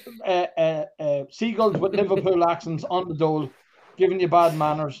 seagulls with Liverpool accents on the dole, giving you bad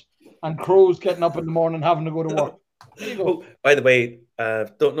manners, and crows getting up in the morning having to go to work. Oh, by the way,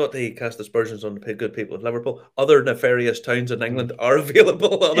 not to cast aspersions on the good people of Liverpool. Other nefarious towns in England are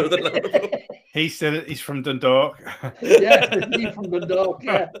available other than Liverpool. He said it. He's from Dundalk. Yeah, he's from Dundalk.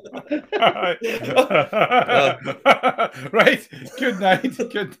 Yeah. Right. Good night.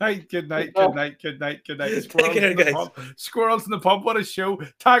 Good night. Good night. Good night. Good night. Good night. Squirrels in the pub. Squirrels in the pub. What a show!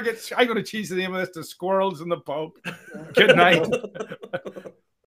 Tag it. I'm going to change the name of this to Squirrels in the Pub. Good night.